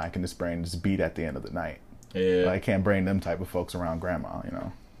someone I can just bring and just beat at the end of the night. Yeah. Like, I can't bring them type of folks around grandma, you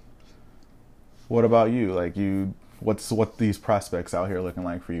know. What about you? Like, what these prospects out here looking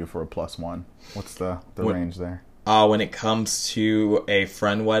like for you for a +1? What's the range there? When it comes to a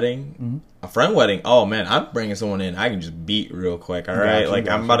friend wedding, oh man, I'm bringing someone in I can just beat real quick. All right,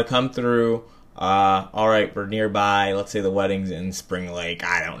 Gotcha. I'm about to come through. All right, we're nearby. Let's say the wedding's in Spring Lake.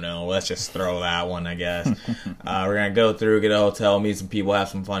 I don't know. Let's just throw that one, I guess. We're gonna go through, get a hotel, meet some people, have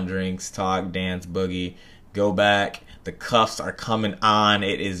some fun drinks, talk, dance, boogie, go back. The cuffs are coming on.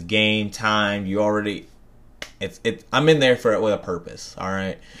 It is game time. You already. I'm in there for it with a purpose. All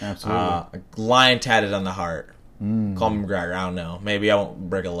right. Absolutely. A lion tatted on the heart. Call me McGregor. I don't know. Maybe I won't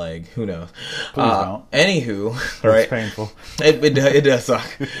break a leg. Who knows? Please don't. Anywho, Right. right? It's painful. It does suck.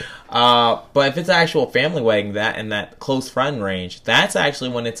 But if it's an actual family wedding, that in that close friend range, that's actually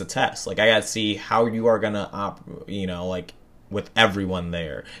when it's a test. Like, I got to see how you are gonna like with everyone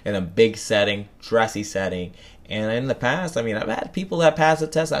there in a big setting, dressy setting. And in the past, I mean, I've had people that passed the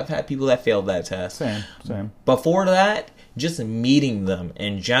test. I've had people that failed that test. Same. Before that, just meeting them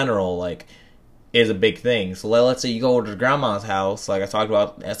in general, like, is a big thing. So let's say you go to grandma's house, like I talked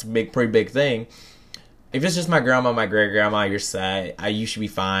about, that's a pretty big thing. If it's just my grandma, my great grandma, you're set. You should be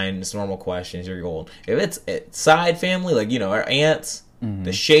fine. It's normal questions. You're gold. If it's side family, like, our aunts,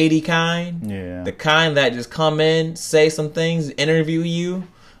 the shady kind, the kind that just come in, say some things, interview you.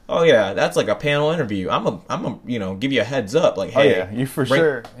 Oh yeah, that's like a panel interview. I'm a give you a heads up, like, hey, you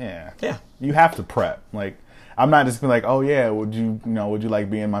sure, yeah, you have to prep. Like, I'm not just being like, oh yeah, would you like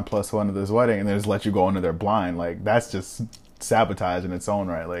being my +1 to this wedding, and then just let you go into there blind? Like, that's just sabotage in its own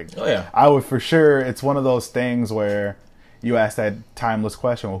right. Like, oh yeah, I would for sure. It's one of those things where you ask that timeless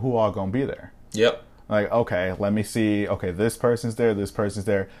question: well, who all gonna be there? Yep. Like, okay, let me see. Okay, this person's there. This person's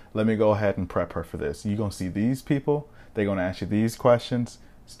there. Let me go ahead and prep her for this. You gonna see these people? They're gonna ask you these questions.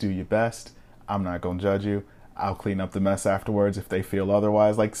 Just do your best. I'm not gonna judge you. I'll clean up the mess afterwards if they feel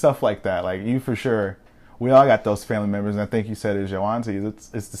otherwise. Like, stuff like that. Like, you for sure. We all got those family members, and I think you said it as your aunties.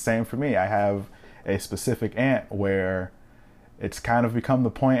 It's the same for me. I have a specific aunt where it's kind of become the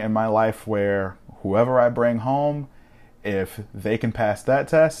point in my life where whoever I bring home, if they can pass that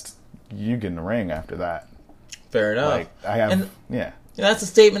test, you get in the ring after that. Fair enough. Like, I have, yeah. That's a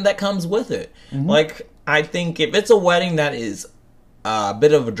statement that comes with it. Like, I think if it's a wedding that is a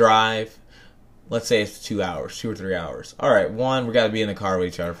bit of a drive, let's say it's 2 hours, 2 or 3 hours. All right, one, we got to be in the car with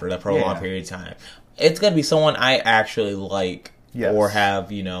each other for that prolonged period of time. It's got to be someone I actually like, or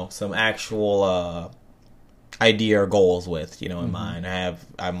have, some actual idea or goals with, in mind.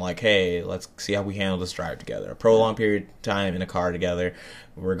 I'm like, hey, let's see how we handle this drive together. A prolonged period of time in a car together.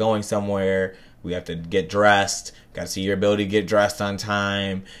 We're going somewhere. We have to get dressed. Got to see your ability to get dressed on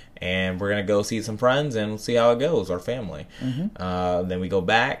time. And we're going to go see some friends and see how it goes, our family. Then we go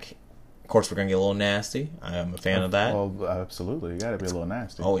back. Of course, we're going to get a little nasty. I'm a fan of that. Well, absolutely. You got to be a little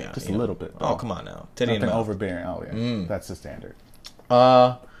nasty. Oh, yeah. Just a little bit. Oh, come on now. Titty Nothing and overbearing. Oh, yeah. That's the standard.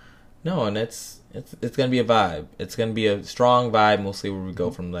 No, and it's going to be a vibe. It's going to be a strong vibe, and we'll see where we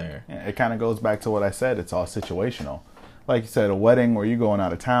go from there. Yeah, it kind of goes back to what I said. It's all situational. Like you said, a wedding where you're going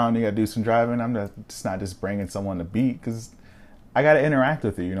out of town, you got to do some driving. I'm not just bringing someone to beat, because I got to interact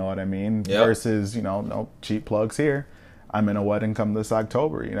with you, you know what I mean? Yep. Versus, no cheap plugs here. I'm in a wedding come this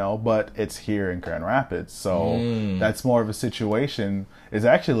October, but it's here in Grand Rapids. So that's more of a situation. It's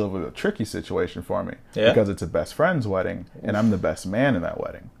actually a little bit of a tricky situation for me because it's a best friend's wedding and I'm the best man in that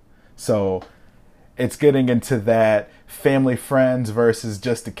wedding. So it's getting into that family friends versus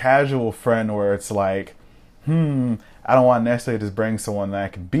just a casual friend where it's like, I don't want to necessarily just bring someone that I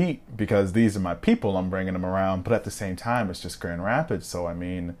can beat because these are my people, I'm bringing them around. But at the same time, it's just Grand Rapids. So, I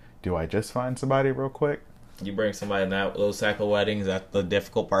mean, do I just find somebody real quick? You bring somebody in those type of weddings, that the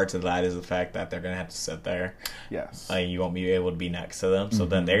difficult parts of that is the fact that they're going to have to sit there. Yes. You won't be able to be next to them. So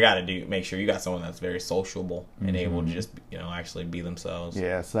then they got to make sure you got someone that's very sociable and able to just, actually be themselves.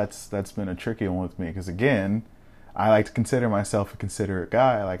 Yeah, so that's been a tricky one with me because, again, I like to consider myself a considerate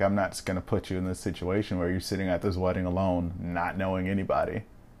guy. Like, I'm not just going to put you in this situation where you're sitting at this wedding alone, not knowing anybody.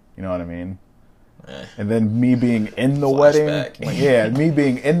 You know what I mean? And then me being in the Flashback. wedding, me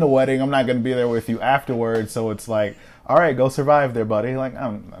being in the wedding, I'm not going to be there with you afterwards. So it's like, all right, go survive there, buddy. Like,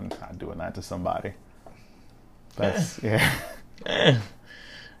 I'm not doing that to somebody. That's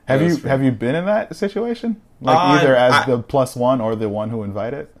Have you been in that situation? Like either as the plus one or the one who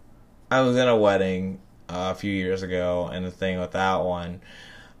invited? I was in a wedding a few years ago, and the thing with that one,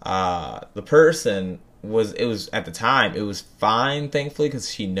 the person was at the time it was fine, thankfully,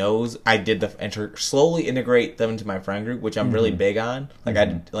 because she knows I did slowly integrate them into my friend group, which I'm really big on.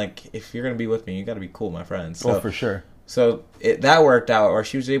 Like if you're gonna be with me, you got to be cool with my friends. So, for sure. So that worked out, or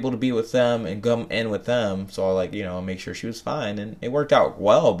she was able to be with them and come in with them. So I make sure she was fine, and it worked out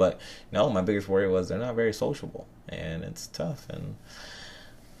well. But no, my biggest worry was they're not very sociable, and it's tough. And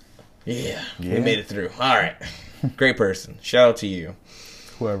we made it through. All right, great person. Shout out to you,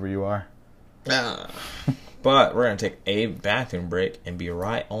 whoever you are. But we're gonna take a bathroom break and be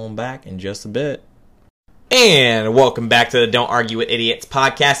right on back in just a bit. And welcome back to the Don't Argue with Idiots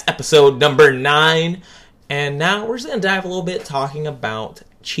podcast, episode number 9. And now we're just going to dive a little bit talking about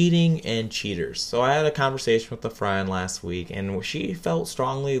cheating and cheaters. So I had a conversation with a friend last week, and she felt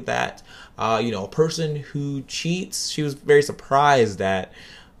strongly that, a person who cheats, she was very surprised that,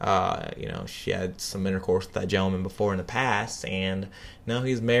 she had some intercourse with that gentleman before in the past, and now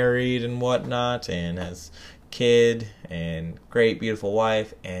he's married and whatnot, and has kid and great, beautiful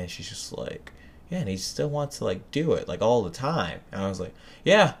wife, and she's just like, yeah, and he still wants to, do it, all the time. And I was like,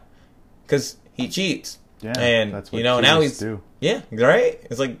 yeah, because he cheats. Yeah, and that's what now he's do. Yeah, right.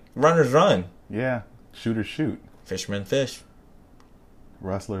 It's like runners run. Yeah, shooters shoot. Fishermen fish.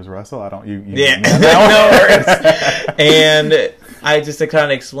 Rustlers rustle. I don't. You yeah. No. And I just to kind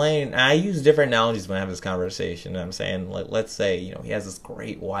of explain. I use different analogies when I have this conversation. I'm saying, let's say he has this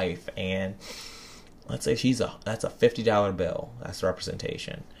great wife, and let's say that's a $50 bill. That's the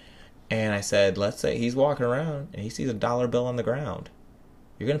representation. And I said, let's say he's walking around and he sees a dollar bill on the ground.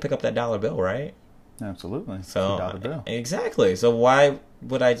 You're gonna pick up that dollar bill, right? Absolutely. So $1 bill. Exactly. So why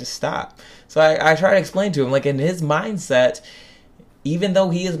would I just stop? So I try to explain to him, in his mindset, even though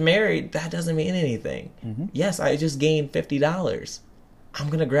he is married, that doesn't mean anything. Mm-hmm. Yes, I just gained $50. I'm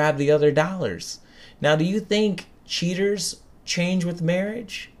going to grab the other dollars. Now, do you think cheaters change with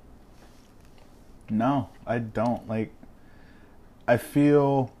marriage? No, I don't. I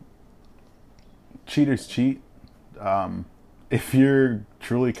feel cheaters cheat. If you're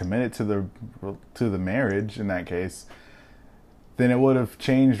truly committed to the marriage, in that case, then it would have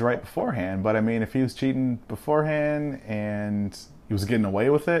changed right beforehand. But I mean, if he was cheating beforehand and he was getting away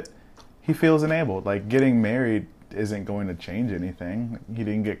with it, he feels enabled. Getting married isn't going to change anything. He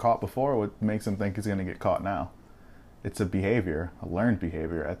didn't get caught before. What makes him think he's going to get caught now? It's a learned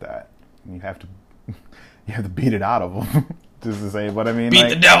behavior at that. And you have to beat it out of him. Just to say, but I mean, beat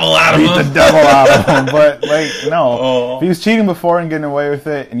the devil out of him. Beat the devil out of him. But no, if he was cheating before and getting away with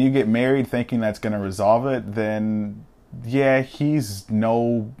it, and you get married thinking that's going to resolve it, then yeah, he's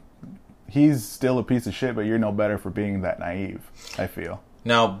still a piece of shit. But you're no better for being that naive, I feel.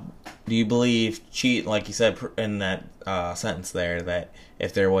 Now, do you believe like you said in that sentence there, that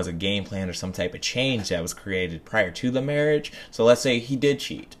if there was a game plan or some type of change that was created prior to the marriage? So let's say he did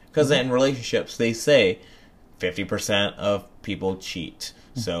cheat, because in relationships they say 50% of people cheat.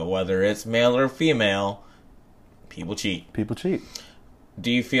 So whether it's male or female, people cheat. People cheat. Do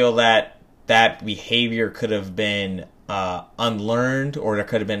you feel that behavior could have been unlearned, or there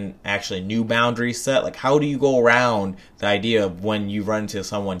could have been actually new boundaries set? How do you go around the idea of when you run into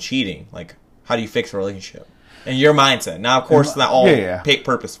someone cheating? How do you fix a relationship? In your mindset. Now, of course, it's not all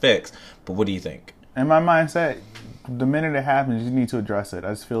purpose fix, but what do you think? In my mindset, the minute it happens, you need to address it. I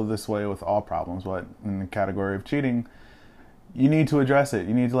just feel this way with all problems. But in the category of cheating, you need to address it.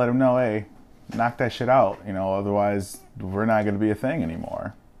 You need to let them know, hey, knock that shit out. Otherwise, we're not going to be a thing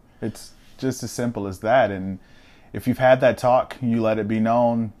anymore. It's just as simple as that. And if you've had that talk, you let it be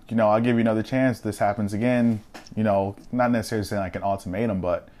known. I'll give you another chance. This happens again. Not necessarily saying an ultimatum,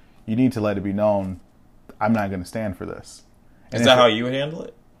 but you need to let it be known. I'm not going to stand for this. Is that how you would handle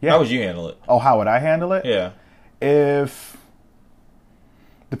it? Yeah. How would you handle it? Oh, how would I handle it? Yeah.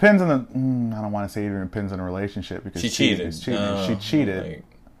 Depends on the. I don't want to say it even depends on the relationship, because she cheated. She cheated.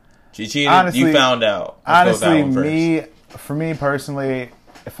 She cheated. Honestly, you found out. Honestly, for me personally,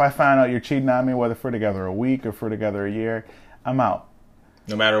 if I find out you're cheating on me, whether we're together a week or if we're together a year, I'm out.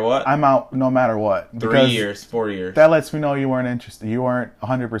 No matter what? I'm out no matter what. 3 years, 4 years. That lets me know you weren't interested. You weren't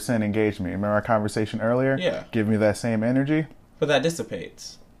 100% engaged with me. Remember our conversation earlier? Yeah. Give me that same energy. But that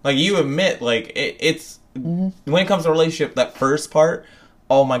dissipates. You admit, it's... Mm-hmm. When it comes to a relationship, that first part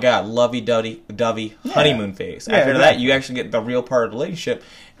oh my god, lovey-dovey honeymoon phase. Yeah, After that, exactly. you actually get the real part of the relationship.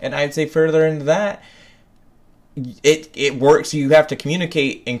 And I'd say further into that, it works. You have to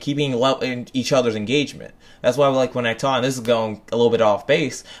communicate and keeping in each other's engagement. That's why, like, when I talk, and this is going a little bit off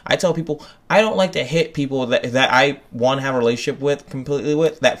base, I tell people I don't like to hit people that I want to have a relationship with completely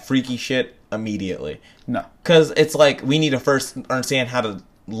with that freaky shit immediately. No. Because it's like we need to first understand how to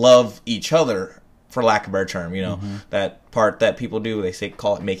love each other, for lack of a better term. You know, that part that people do, they say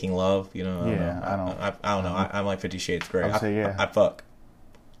call it making love. You know, I don't know. I'm like 50 Shades Grey. I would say, yeah. I fuck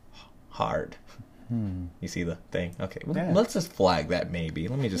hard. You see the thing? Okay, well, Yeah. let's just flag that maybe.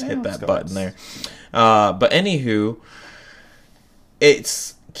 Let me just hit let's that go. button there. But anywho,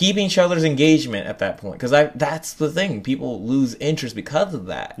 it's keeping each other's engagement at that point. Because that's the thing. People lose interest because of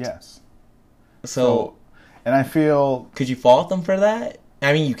that. Yes. So, And I feel, could you fault them for that?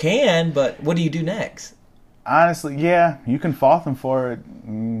 I mean, you can, but what do you do next? honestly, yeah, you can fault them for it.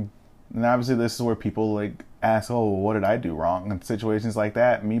 And obviously this is where people like ask, oh, what did I do wrong? In situations like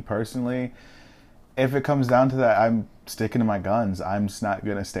that, me personally, if it comes down to that, I'm sticking to my guns. I'm just not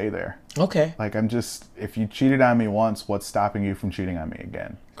going to stay there. Okay. Like, if you cheated on me once, what's stopping you from cheating on me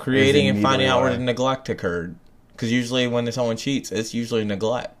again? Creating Is it and finding neither out where way? the neglect occurred. Because usually when someone cheats, it's usually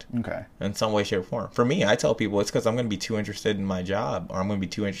neglect. Okay. In some way, shape, or form. For me, I tell people it's because I'm going to be too interested in my job, or I'm going to be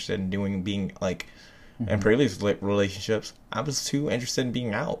too interested in being like, in previous relationships, I was too interested in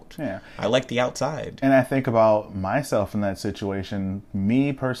being out. Yeah. I like the outside. And I think about myself in that situation.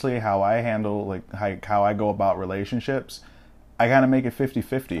 Me personally, how I handle, like, how I go about relationships, I kind of make it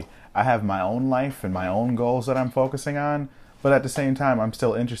 50-50. I have my own life and my own goals that I'm focusing on, but at the same time, I'm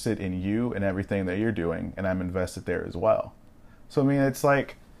still interested in you and everything that you're doing, and I'm invested there as well. So, I mean, it's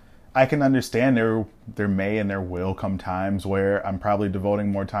like, I can understand there may and there will come times where I'm probably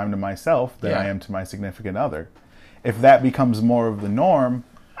devoting more time to myself than I am to my significant other. If that becomes more of the norm,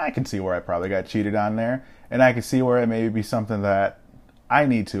 I can see where I probably got cheated on there, and I can see where it may be something that I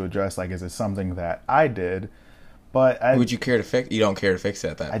need to address. Like, is it something that I did? But Would you care to fix? You don't care to fix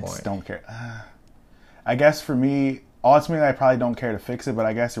it at that I point. just don't care. I guess for me, ultimately, I probably don't care to fix it, but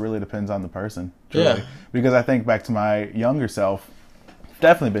I guess it really depends on the person. Truly. Yeah. Because I think back to my younger self,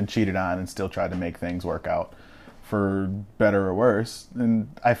 definitely been cheated on and still tried to make things work out for better or worse.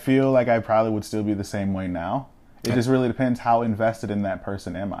 And I feel like I probably would still be the same way now. It just really depends how invested in that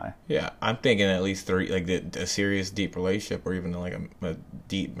person am I. Yeah, I'm thinking at least 3, like a serious, deep relationship, or even like a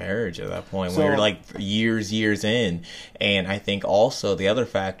deep marriage at that point, when you're like years in. And I think also the other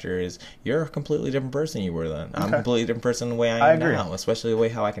factor is you're a completely different person you were then. I'm a completely different person the way I am agree. now, especially the way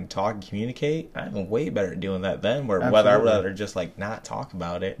how I can talk and communicate. I'm way better at doing that then. Where Absolutely. whether I would rather just like not talk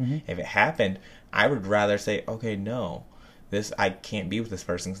about it. If it happened, I would rather say, okay, no, I can't be with this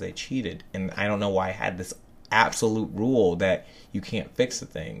person because they cheated, and I don't know why I had this absolute rule that you can't fix the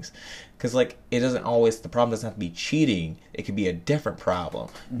things, because like the problem doesn't have to be cheating. It could be a different problem.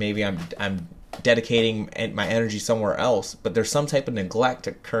 Maybe I'm dedicating my energy somewhere else, but there's some type of neglect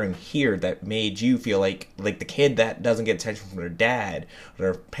occurring here that made you feel like the kid that doesn't get attention from their dad or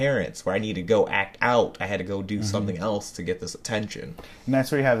their parents, where I need to go act out. I had to go do something else to get this attention. And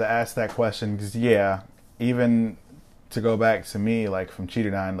that's where you have to ask that question, because even to go back to me, like, from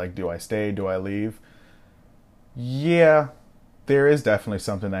cheated on, like, do I stay, do I leave? Yeah, there is definitely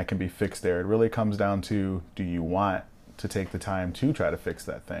something that can be fixed there. It really comes down to, do you want to take the time to try to fix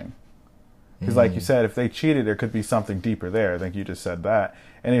that thing? Because like you said, if they cheated, there could be something deeper there. I think you just said that.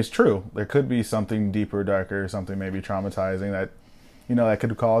 And it's true. There could be something deeper, darker, something maybe traumatizing that, that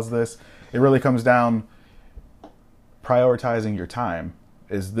could cause this. It really comes down prioritizing your time.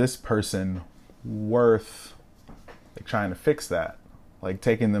 Is this person worth trying to fix that? Like,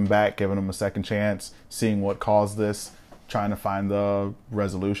 taking them back, giving them a second chance, seeing what caused this, trying to find the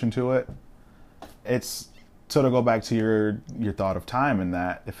resolution to it. It's sort of go back to your thought of time in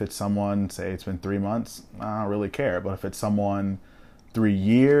that. If it's someone, say it's been 3 months, I don't really care. But if it's someone 3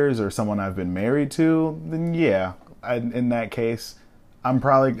 years or someone I've been married to, then in that case, I'm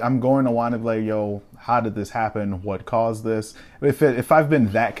going to want to be like, yo, how did this happen? What caused this? If I've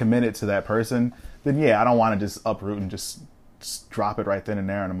been that committed to that person, then I don't want to just uproot and just drop it right then and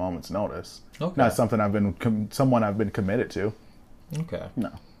there in a moment's notice. Okay. Not something someone I've been committed to. Okay.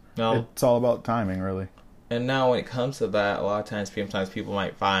 No. No. It's all about timing, really. And now when it comes to that, a lot of times, sometimes people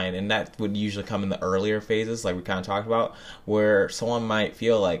might find, and that would usually come in the earlier phases, like we kind of talked about, where someone might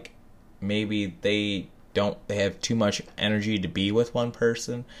feel like maybe they have too much energy to be with one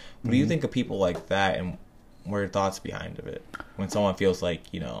person. What do you think of people like that, and what are your thoughts behind of it? When someone feels like,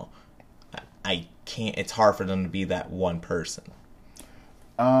 I can't, it's hard for them to be that one person.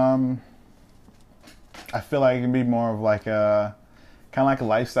 I feel like it can be more of like kind of like a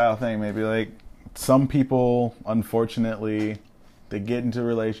lifestyle thing. Maybe like some people, unfortunately, they get into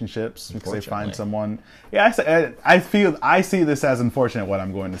relationships because they find someone. Yeah, I see this as unfortunate. What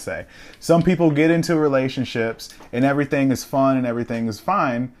I'm going to say, some people get into relationships and everything is fun and everything is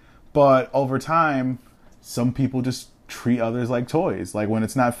fine, but over time, some people just treat others like toys. Like when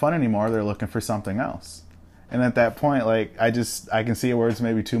it's not fun anymore, they're looking for something else. And at that point, like I can see where it's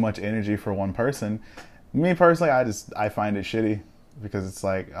maybe too much energy for one person. Me personally, I find it shitty because it's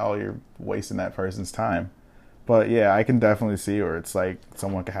like, oh, you're wasting that person's time. But yeah, I can definitely see where it's like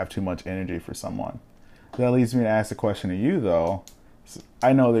someone could have too much energy for someone. That leads me to ask a question to you though.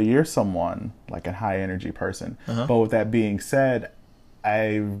 I know that you're someone like a high energy person, but with that being said,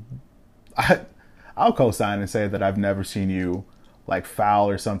 I'll co-sign and say that I've never seen you like foul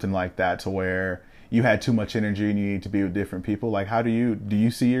or something like that to where you had too much energy and you need to be with different people. Like, how do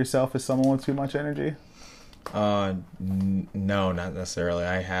you see yourself as someone with too much energy? No, not necessarily.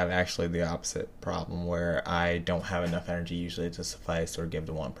 I have actually the opposite problem where I don't have enough energy usually to suffice or give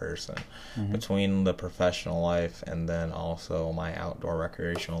to one person. Between the professional life and then also my outdoor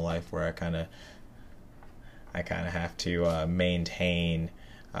recreational life where I kind of have to maintain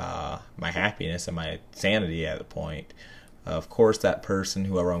my happiness and my sanity at the point. Of course, that person,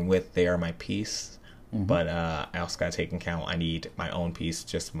 whoever I'm with, they are my peace. But I also got to take into account I need my own peace,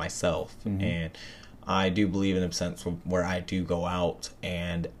 just myself. And I do believe in the sense of where I do go out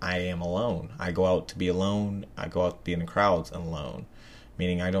and I am alone. I go out to be alone. I go out to be in the crowds alone,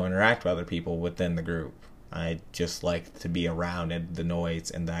 meaning I don't interact with other people within the group. I just like to be around the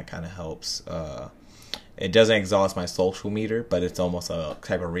noise, and that kind of helps. It doesn't exhaust my social meter, but it's almost a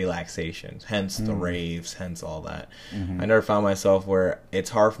type of relaxation. Hence the raves, hence all that. I never found myself where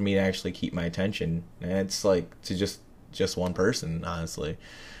it's hard for me to actually keep my attention. And it's like to just one person, honestly.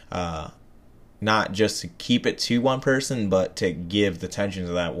 Not just to keep it to one person, but to give the attention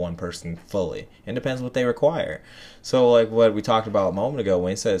to that one person fully. It depends what they require. So like what we talked about a moment ago,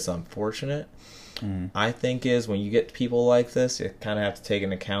 when he said it's unfortunate, I think is when you get people like this, you kind of have to take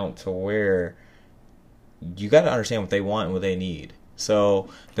into account to where you got to understand what they want and what they need. So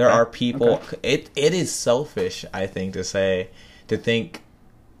there are people, it is selfish, I think, to think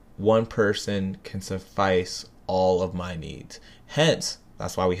one person can suffice all of my needs. Hence,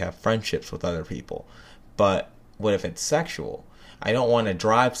 that's why we have friendships with other people. But what if it's sexual? I don't want to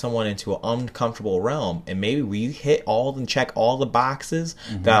drive someone into an uncomfortable realm, and maybe we hit all and check all the boxes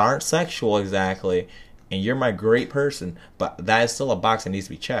that aren't sexual exactly, and you're my great person, but that is still a box that needs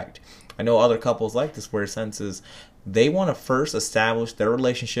to be checked. I know other couples like this where senses they want to first establish their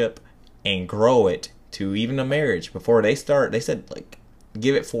relationship and grow it to even a marriage before they start. They said like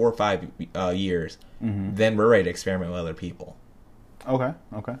give it 4 or 5 years, then we're ready to experiment with other people. Okay.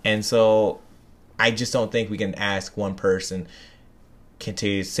 And so I just don't think we can ask one person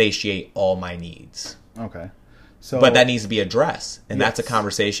to satiate all my needs. Okay. But that needs to be addressed, and that's a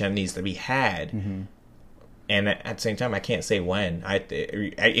conversation that needs to be had. And at the same time, I can't say when.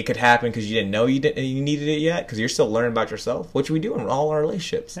 It could happen because you didn't know you needed it yet, because you're still learning about yourself, which we do in all our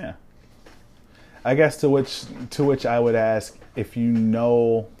relationships. Yeah. I guess to which I would ask, if you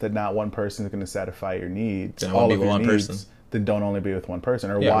know that not one person is going to satisfy your needs, all of your needs, then don't only be with one person.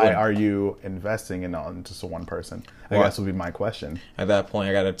 Or why are you investing in just one person? I guess would be my question. At that point,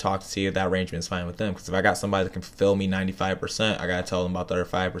 I got to talk to see if that arrangement is fine with them. Because if I got somebody that can fulfill me 95%, I got to tell them about the other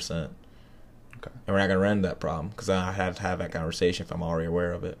 5%. Okay. And we're not going to run into that problem because I have to have that conversation if I'm already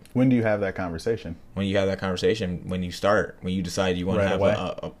aware of it. When do you have that conversation? When you have that conversation, when you decide you want to have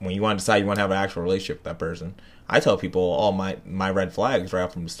when you want to decide you want to have an actual relationship with that person. I tell people all my red flags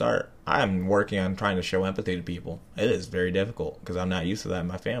right from the start. I'm working on trying to show empathy to people. It is very difficult because I'm not used to that in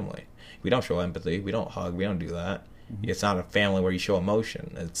my family. We don't show empathy. We don't hug. We don't do that. It's not a family where you show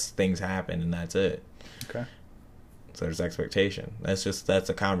emotion. It's things happen and that's it. Okay. So there's expectation. That's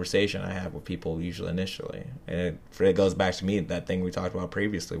a conversation I have with people usually initially. And it goes back to me, that thing we talked about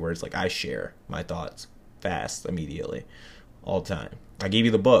previously, where it's like I share my thoughts fast, immediately, all the time. I gave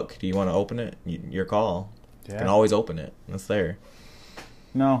you the book. Do you want to open it? Your call. Yeah. You can always open it. It's there.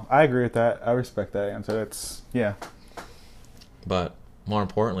 No, I agree with that. I respect that answer. Yeah. But more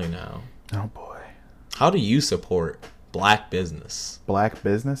importantly now. Oh, boy. How do you support Black business? Black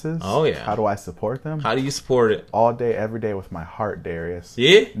businesses? Oh, yeah. How do I support them? How do you support it? All day, every day with my heart, Darius.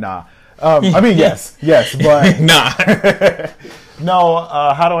 Yeah? Nah. I mean, yes, but... Nah. No,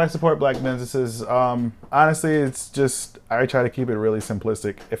 how do I support Black businesses? Honestly, it's just, I try to keep it really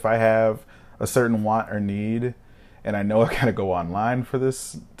simplistic. If I have a certain want or need, and I know I gotta go online for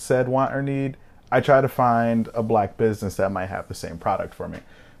this said want or need, I try to find a Black business that might have the same product for me.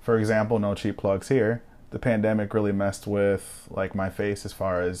 For example, no cheap plugs here. the pandemic really messed with like my face as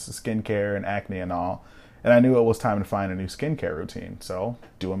far as skincare and acne and all. And I knew it was time to find a new skincare routine. So,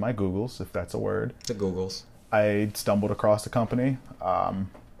 doing my Googles, if that's a word. The Googles. I stumbled across the company.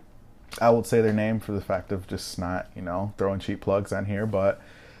 I won't say their name for the fact of just not, throwing cheap plugs on here, but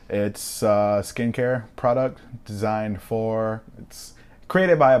it's a skincare product it's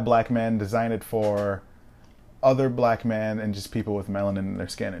created by a black man, designed for other black men and just people with melanin in their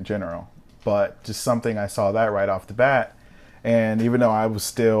skin in general. But just something, I saw that right off the bat. And even though I was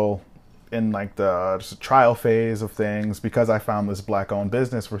still in like the trial phase of things, because I found this black owned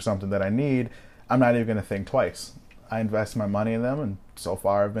business for something that I need, I'm not even going to think twice. I invest my money in them, and so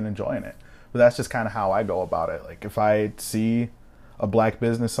far I've been enjoying it. But that's just kind of how I go about it. Like if I see a black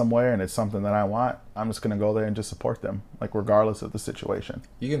business somewhere and it's something that I want, I'm just going to go there and just support them, like regardless of the situation.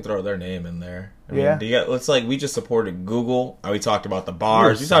 You can throw their name in there. Yeah. It's like we just supported Google. We talked about the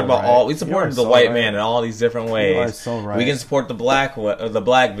bars. We so talked about right. We supported the so white right. man in all these different ways. You are so right. We can support the black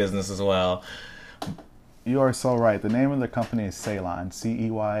business as well. You are so right. The name of the company is Ceylon,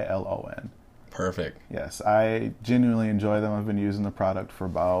 Ceylon. Perfect. Yes, I genuinely enjoy them. I've been using the product for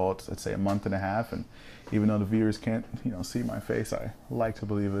about, let's say, a month and a half, and even though the viewers can't, see my face, I like to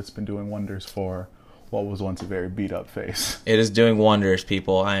believe it's been doing wonders for what was once a very beat up face. It is doing wonders,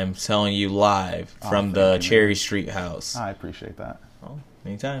 people. I am telling you live from the Cherry Street house. I appreciate that. Oh,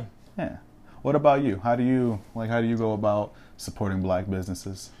 anytime. Yeah. What about you? How do you go about supporting black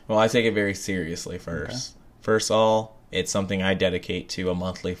businesses? Well, I take it very seriously first. Okay. First of all, it's something I dedicate to a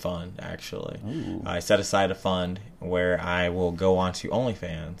monthly fund, actually. Ooh. I set aside a fund where I will go onto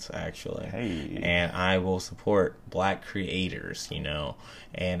OnlyFans, actually. Hey. And I will support black creators,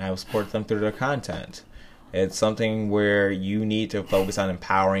 and I will support them through their content. It's something where you need to focus on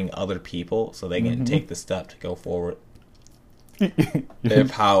empowering other people so they can take the step to go forward.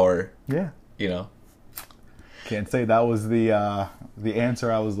 Empower. Yeah. Can't say that was the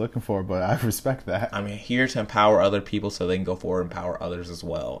answer I was looking for, but I respect that. I'm here to empower other people so they can go forward and empower others as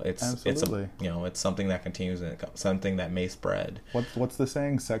well. Absolutely. It's something that continues and something that may spread. What's the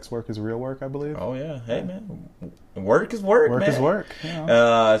saying? Sex work is real work, I believe. Oh yeah. Hey man, work is work. Work man. is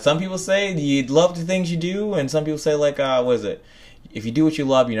work. Some people say you love the things you do, and some people say like, what is it? If you do what you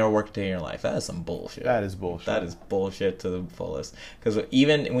love, you never work a day in your life. That is some bullshit. That is bullshit. That is bullshit to the fullest. Because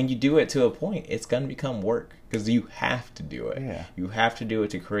even when you do it to a point, it's going to become work. Because you have to do it. Yeah. You have to do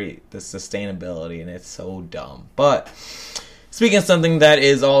it to create the sustainability, and it's so dumb. But speaking of something that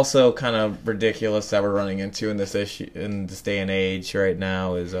is also kind of ridiculous that we're running into in this issue in this day and age right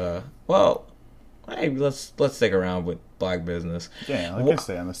now is hey, let's stick around with black business. Yeah, let's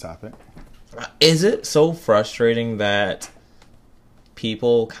stay on this topic. Is it so frustrating that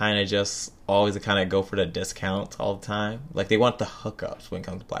people kind of just always kind of go for the discounts all the time? Like they want the hookups when it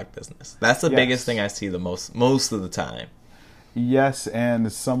comes to black business. That's the biggest thing I see the most of the time. Yes, and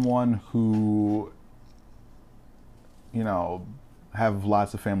as someone who, have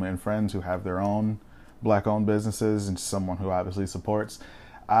lots of family and friends who have their own black-owned businesses, and someone who obviously supports,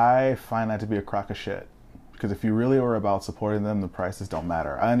 I find that to be a crock of shit. Because if you really are about supporting them, the prices don't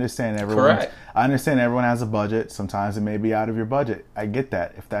matter. I understand everyone. Correct. I understand everyone has a budget. Sometimes it may be out of your budget. I get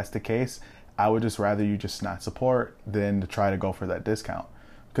that. If that's the case, I would just rather you just not support than to try to go for that discount.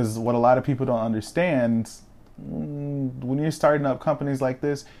 Because what a lot of people don't understand, when you're starting up companies like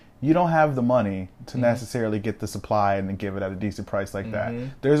this, you don't have the money to necessarily get the supply and then give it at a decent price like that.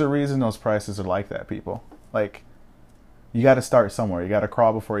 There's a reason those prices are like that, people. Like, you got to start somewhere. You got to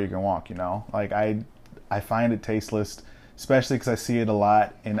crawl before you can walk, Like, I find it tasteless, especially because I see it a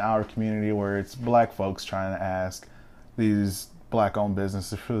lot in our community where it's black folks trying to ask these black-owned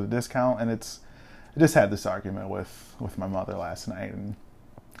businesses for the discount. And I just had this argument with my mother last night. And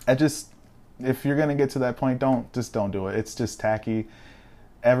if you're going to get to that point, don't do it. It's just tacky.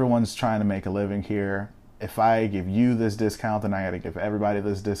 Everyone's trying to make a living here. If I give you this discount, then I got to give everybody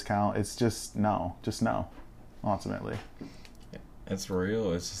this discount. It's just no, ultimately. It's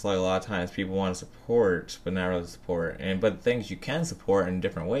real. It's just like a lot of times people want to support, but not really support. But things you can support in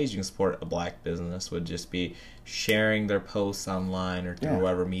different ways. You can support a black business would just be sharing their posts online or through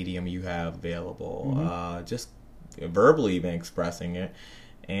whatever medium you have available. Just verbally even expressing it,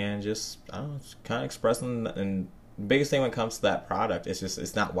 and just kind of expressing. And the biggest thing when it comes to that product is just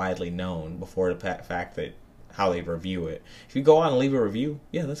it's not widely known before the fact that how they review it. If you go on and leave a review,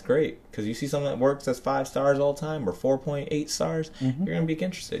 yeah, that's great. Because you see something that works that's 5 stars all the time or 4.8 stars, you're going to be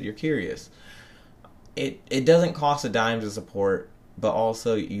interested. You're curious. It doesn't cost a dime to support, but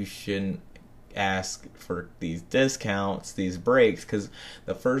also you shouldn't ask for these discounts, these breaks, because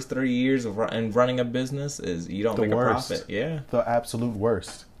the first 3 years of running a business is you don't make a profit. Yeah. The absolute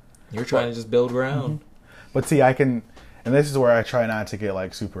worst. You're trying to just build ground. But see, and this is where I try not to get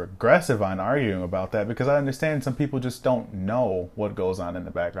like super aggressive on arguing about that, because I understand some people just don't know what goes on in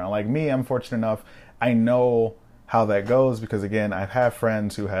the background. Like me, I'm fortunate enough, I know how that goes because, again, I have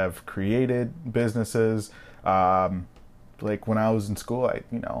friends who have created businesses. Like when I was in school, I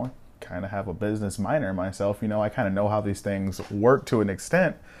kind of have a business minor myself. I kind of know how these things work to an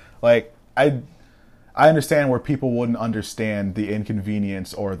extent. Like I understand where people wouldn't understand the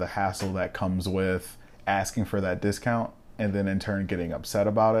inconvenience or the hassle that comes with asking for that discount and then in turn getting upset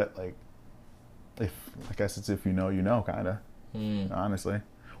about it. Like, I guess it's if you know, kind of. Honestly,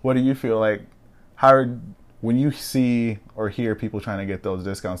 what do you feel like? When you see or hear people trying to get those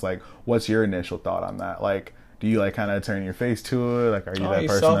discounts, like, what's your initial thought on that? Like, do you like kind of turn your face to it? Like, are you that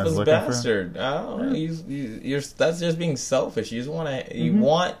person that's looking bastard. That's just being selfish. You just want to. You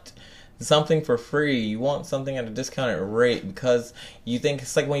want something for free. You want something at a discounted rate because you think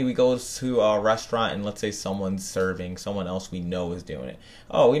it's like when we go to a restaurant and let's say someone's serving someone else we know is doing it.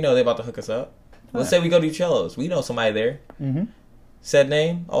 Oh, we know they're about to hook us up. Let's say we go to Cello's. We know somebody there. Said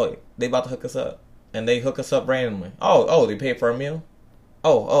name. Oh, they about to hook us up. And they hook us up randomly. Oh, they pay for a meal?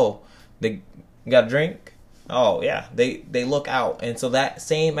 Oh, they got a drink? Oh, yeah. They look out. And so that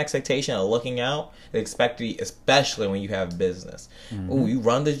same expectation of looking out, they expect to be, especially when you have business. Ooh, you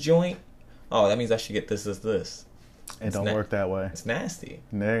run this joint? Oh, that means I should get this. It don't work that way. It's nasty.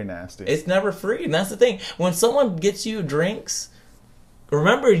 Very nasty. It's never free. And that's the thing. When someone gets you drinks,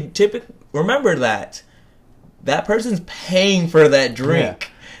 remember that person's paying for that drink. Yeah.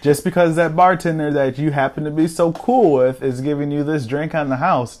 Just because that bartender that you happen to be so cool with is giving you this drink on the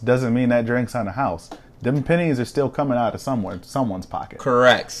house doesn't mean that drink's on the house. Them pennies are still coming out of someone's pocket.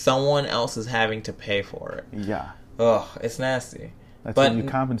 Correct. Someone else is having to pay for it. Yeah. Ugh, it's nasty. That's when you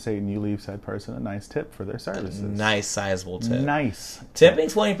compensate and you leave said person a nice tip for their services. Nice, sizable tip. Nice. Tipping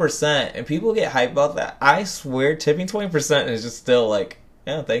 20%, and people get hyped about that. I swear, tipping 20% is just still like,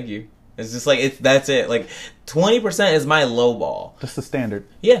 yeah, thank you. It's just like, that's it. Like, 20% is my low ball. Just the standard.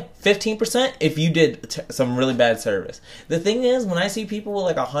 Yeah, 15% if you did some really bad service. The thing is, when I see people with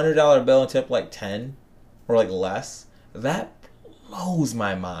like $100 bill and tip like 10 or like less, that blows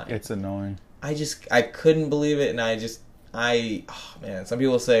my mind. It's annoying. I couldn't believe it, and oh man, some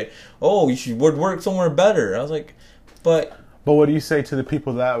people say, oh, you would work somewhere better. I was like, but what do you say to the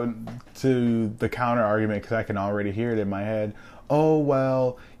people to the counter argument, because I can already hear it in my head. Oh,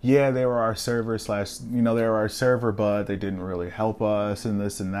 well, yeah, they were our server they were our server, but they didn't really help us and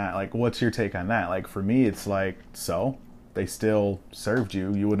this and that. Like, what's your take on that? Like, for me, it's like, so they still served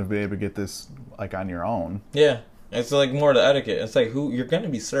you. You wouldn't be able to get this like on your own. Yeah. It's like more the etiquette. It's like you're going to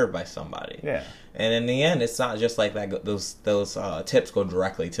be served by somebody. Yeah. And in the end, it's not just like that. Those tips go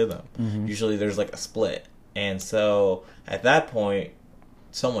directly to them. Mm-hmm. Usually there's like a split. And so at that point,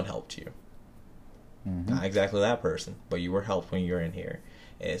 someone helped you. Mm-hmm. Not exactly that person, but you were helped when you're in here.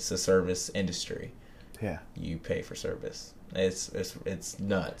 It's a service industry. Yeah. You pay for service. It's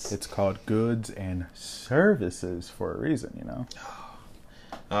nuts. It's called goods and services for a reason,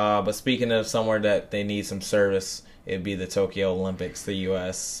 But speaking of somewhere that they need some service, it'd be the Tokyo Olympics, the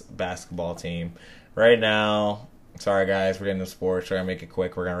U.S. basketball team. Right now, sorry guys, we're getting to sports. We're going to make it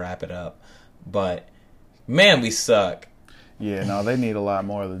quick. We're going to wrap it up. But, man, we suck. Yeah, no, they need a lot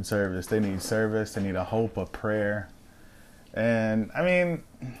more than service. They need service. They need a hope, a prayer. And, I mean,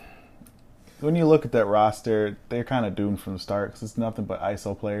 when you look at that roster, they're kind of doomed from the start because it's nothing but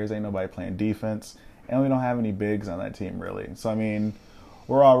ISO players. Ain't nobody playing defense. And we don't have any bigs on that team, really. So, I mean,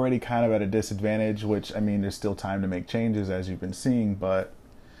 we're already kind of at a disadvantage, which, I mean, there's still time to make changes, as you've been seeing. But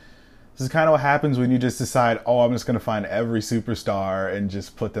this is kind of what happens when you just decide, oh, I'm just going to find every superstar and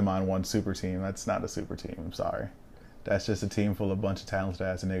just put them on one super team. That's not a super team. I'm sorry. That's just a team full of a bunch of talented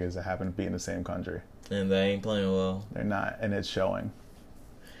ass niggas that happen to be in the same country. And they ain't playing well. They're not, and it's showing.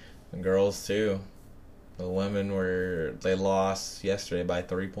 The girls, too. The women they lost yesterday by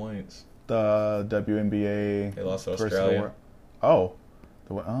 3 points. The WNBA. They lost to Australia. Yeah,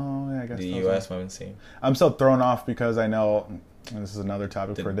 I guess the U.S. women's team. I'm so thrown off because I know, and this is another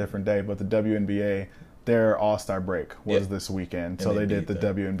topic for a different day, but the WNBA, their All-Star break was this weekend. So they did the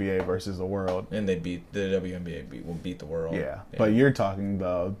WNBA versus the world. And the WNBA will beat the world. Yeah, but you're talking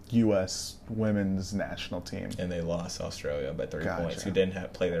the U.S. women's national team. And they lost Australia by 3 points, who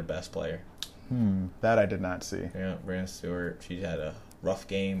didn't play their best player. That I did not see. Yeah, Brianna Stewart, she had a rough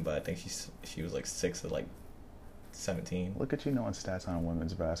game, but I think she was like 6 of like 17. Look at you knowing stats on a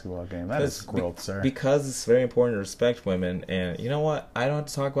women's basketball game. That is growth, sir. Because it's very important to respect women. And you know what? I don't have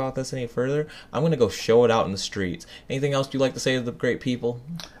to talk about this any further. I'm going to go show it out in the streets. Anything else you'd like to say to the great people?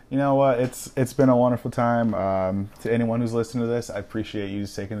 You know what? It's been a wonderful time. To anyone who's listening to this, I appreciate you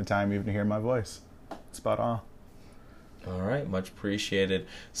just taking the time even to hear my voice. spot on. All right, much appreciated.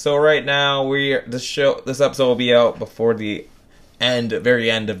 So right now this episode will be out before the very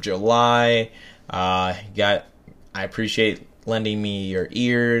end of July. I appreciate lending me your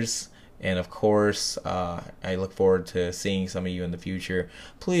ears, and of course, I look forward to seeing some of you in the future.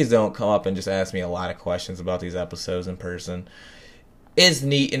 Please don't come up and just ask me a lot of questions about these episodes in person. It's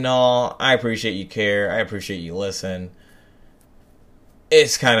neat and all. I appreciate you care. I appreciate you listen.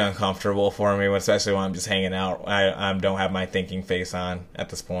 It's kind of uncomfortable for me, especially when I'm just hanging out. I don't have my thinking face on at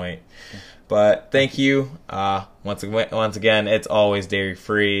this point. But thank you. Once again, it's always dairy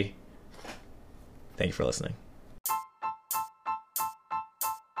free. Thank you for listening.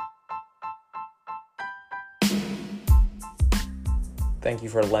 Thank you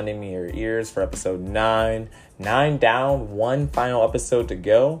for lending me your ears for episode 9. 9 down, 1 final episode to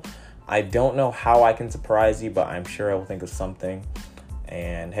go. I don't know how I can surprise you, but I'm sure I will think of something.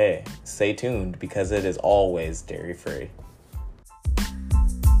 And hey, stay tuned because it is always dairy free.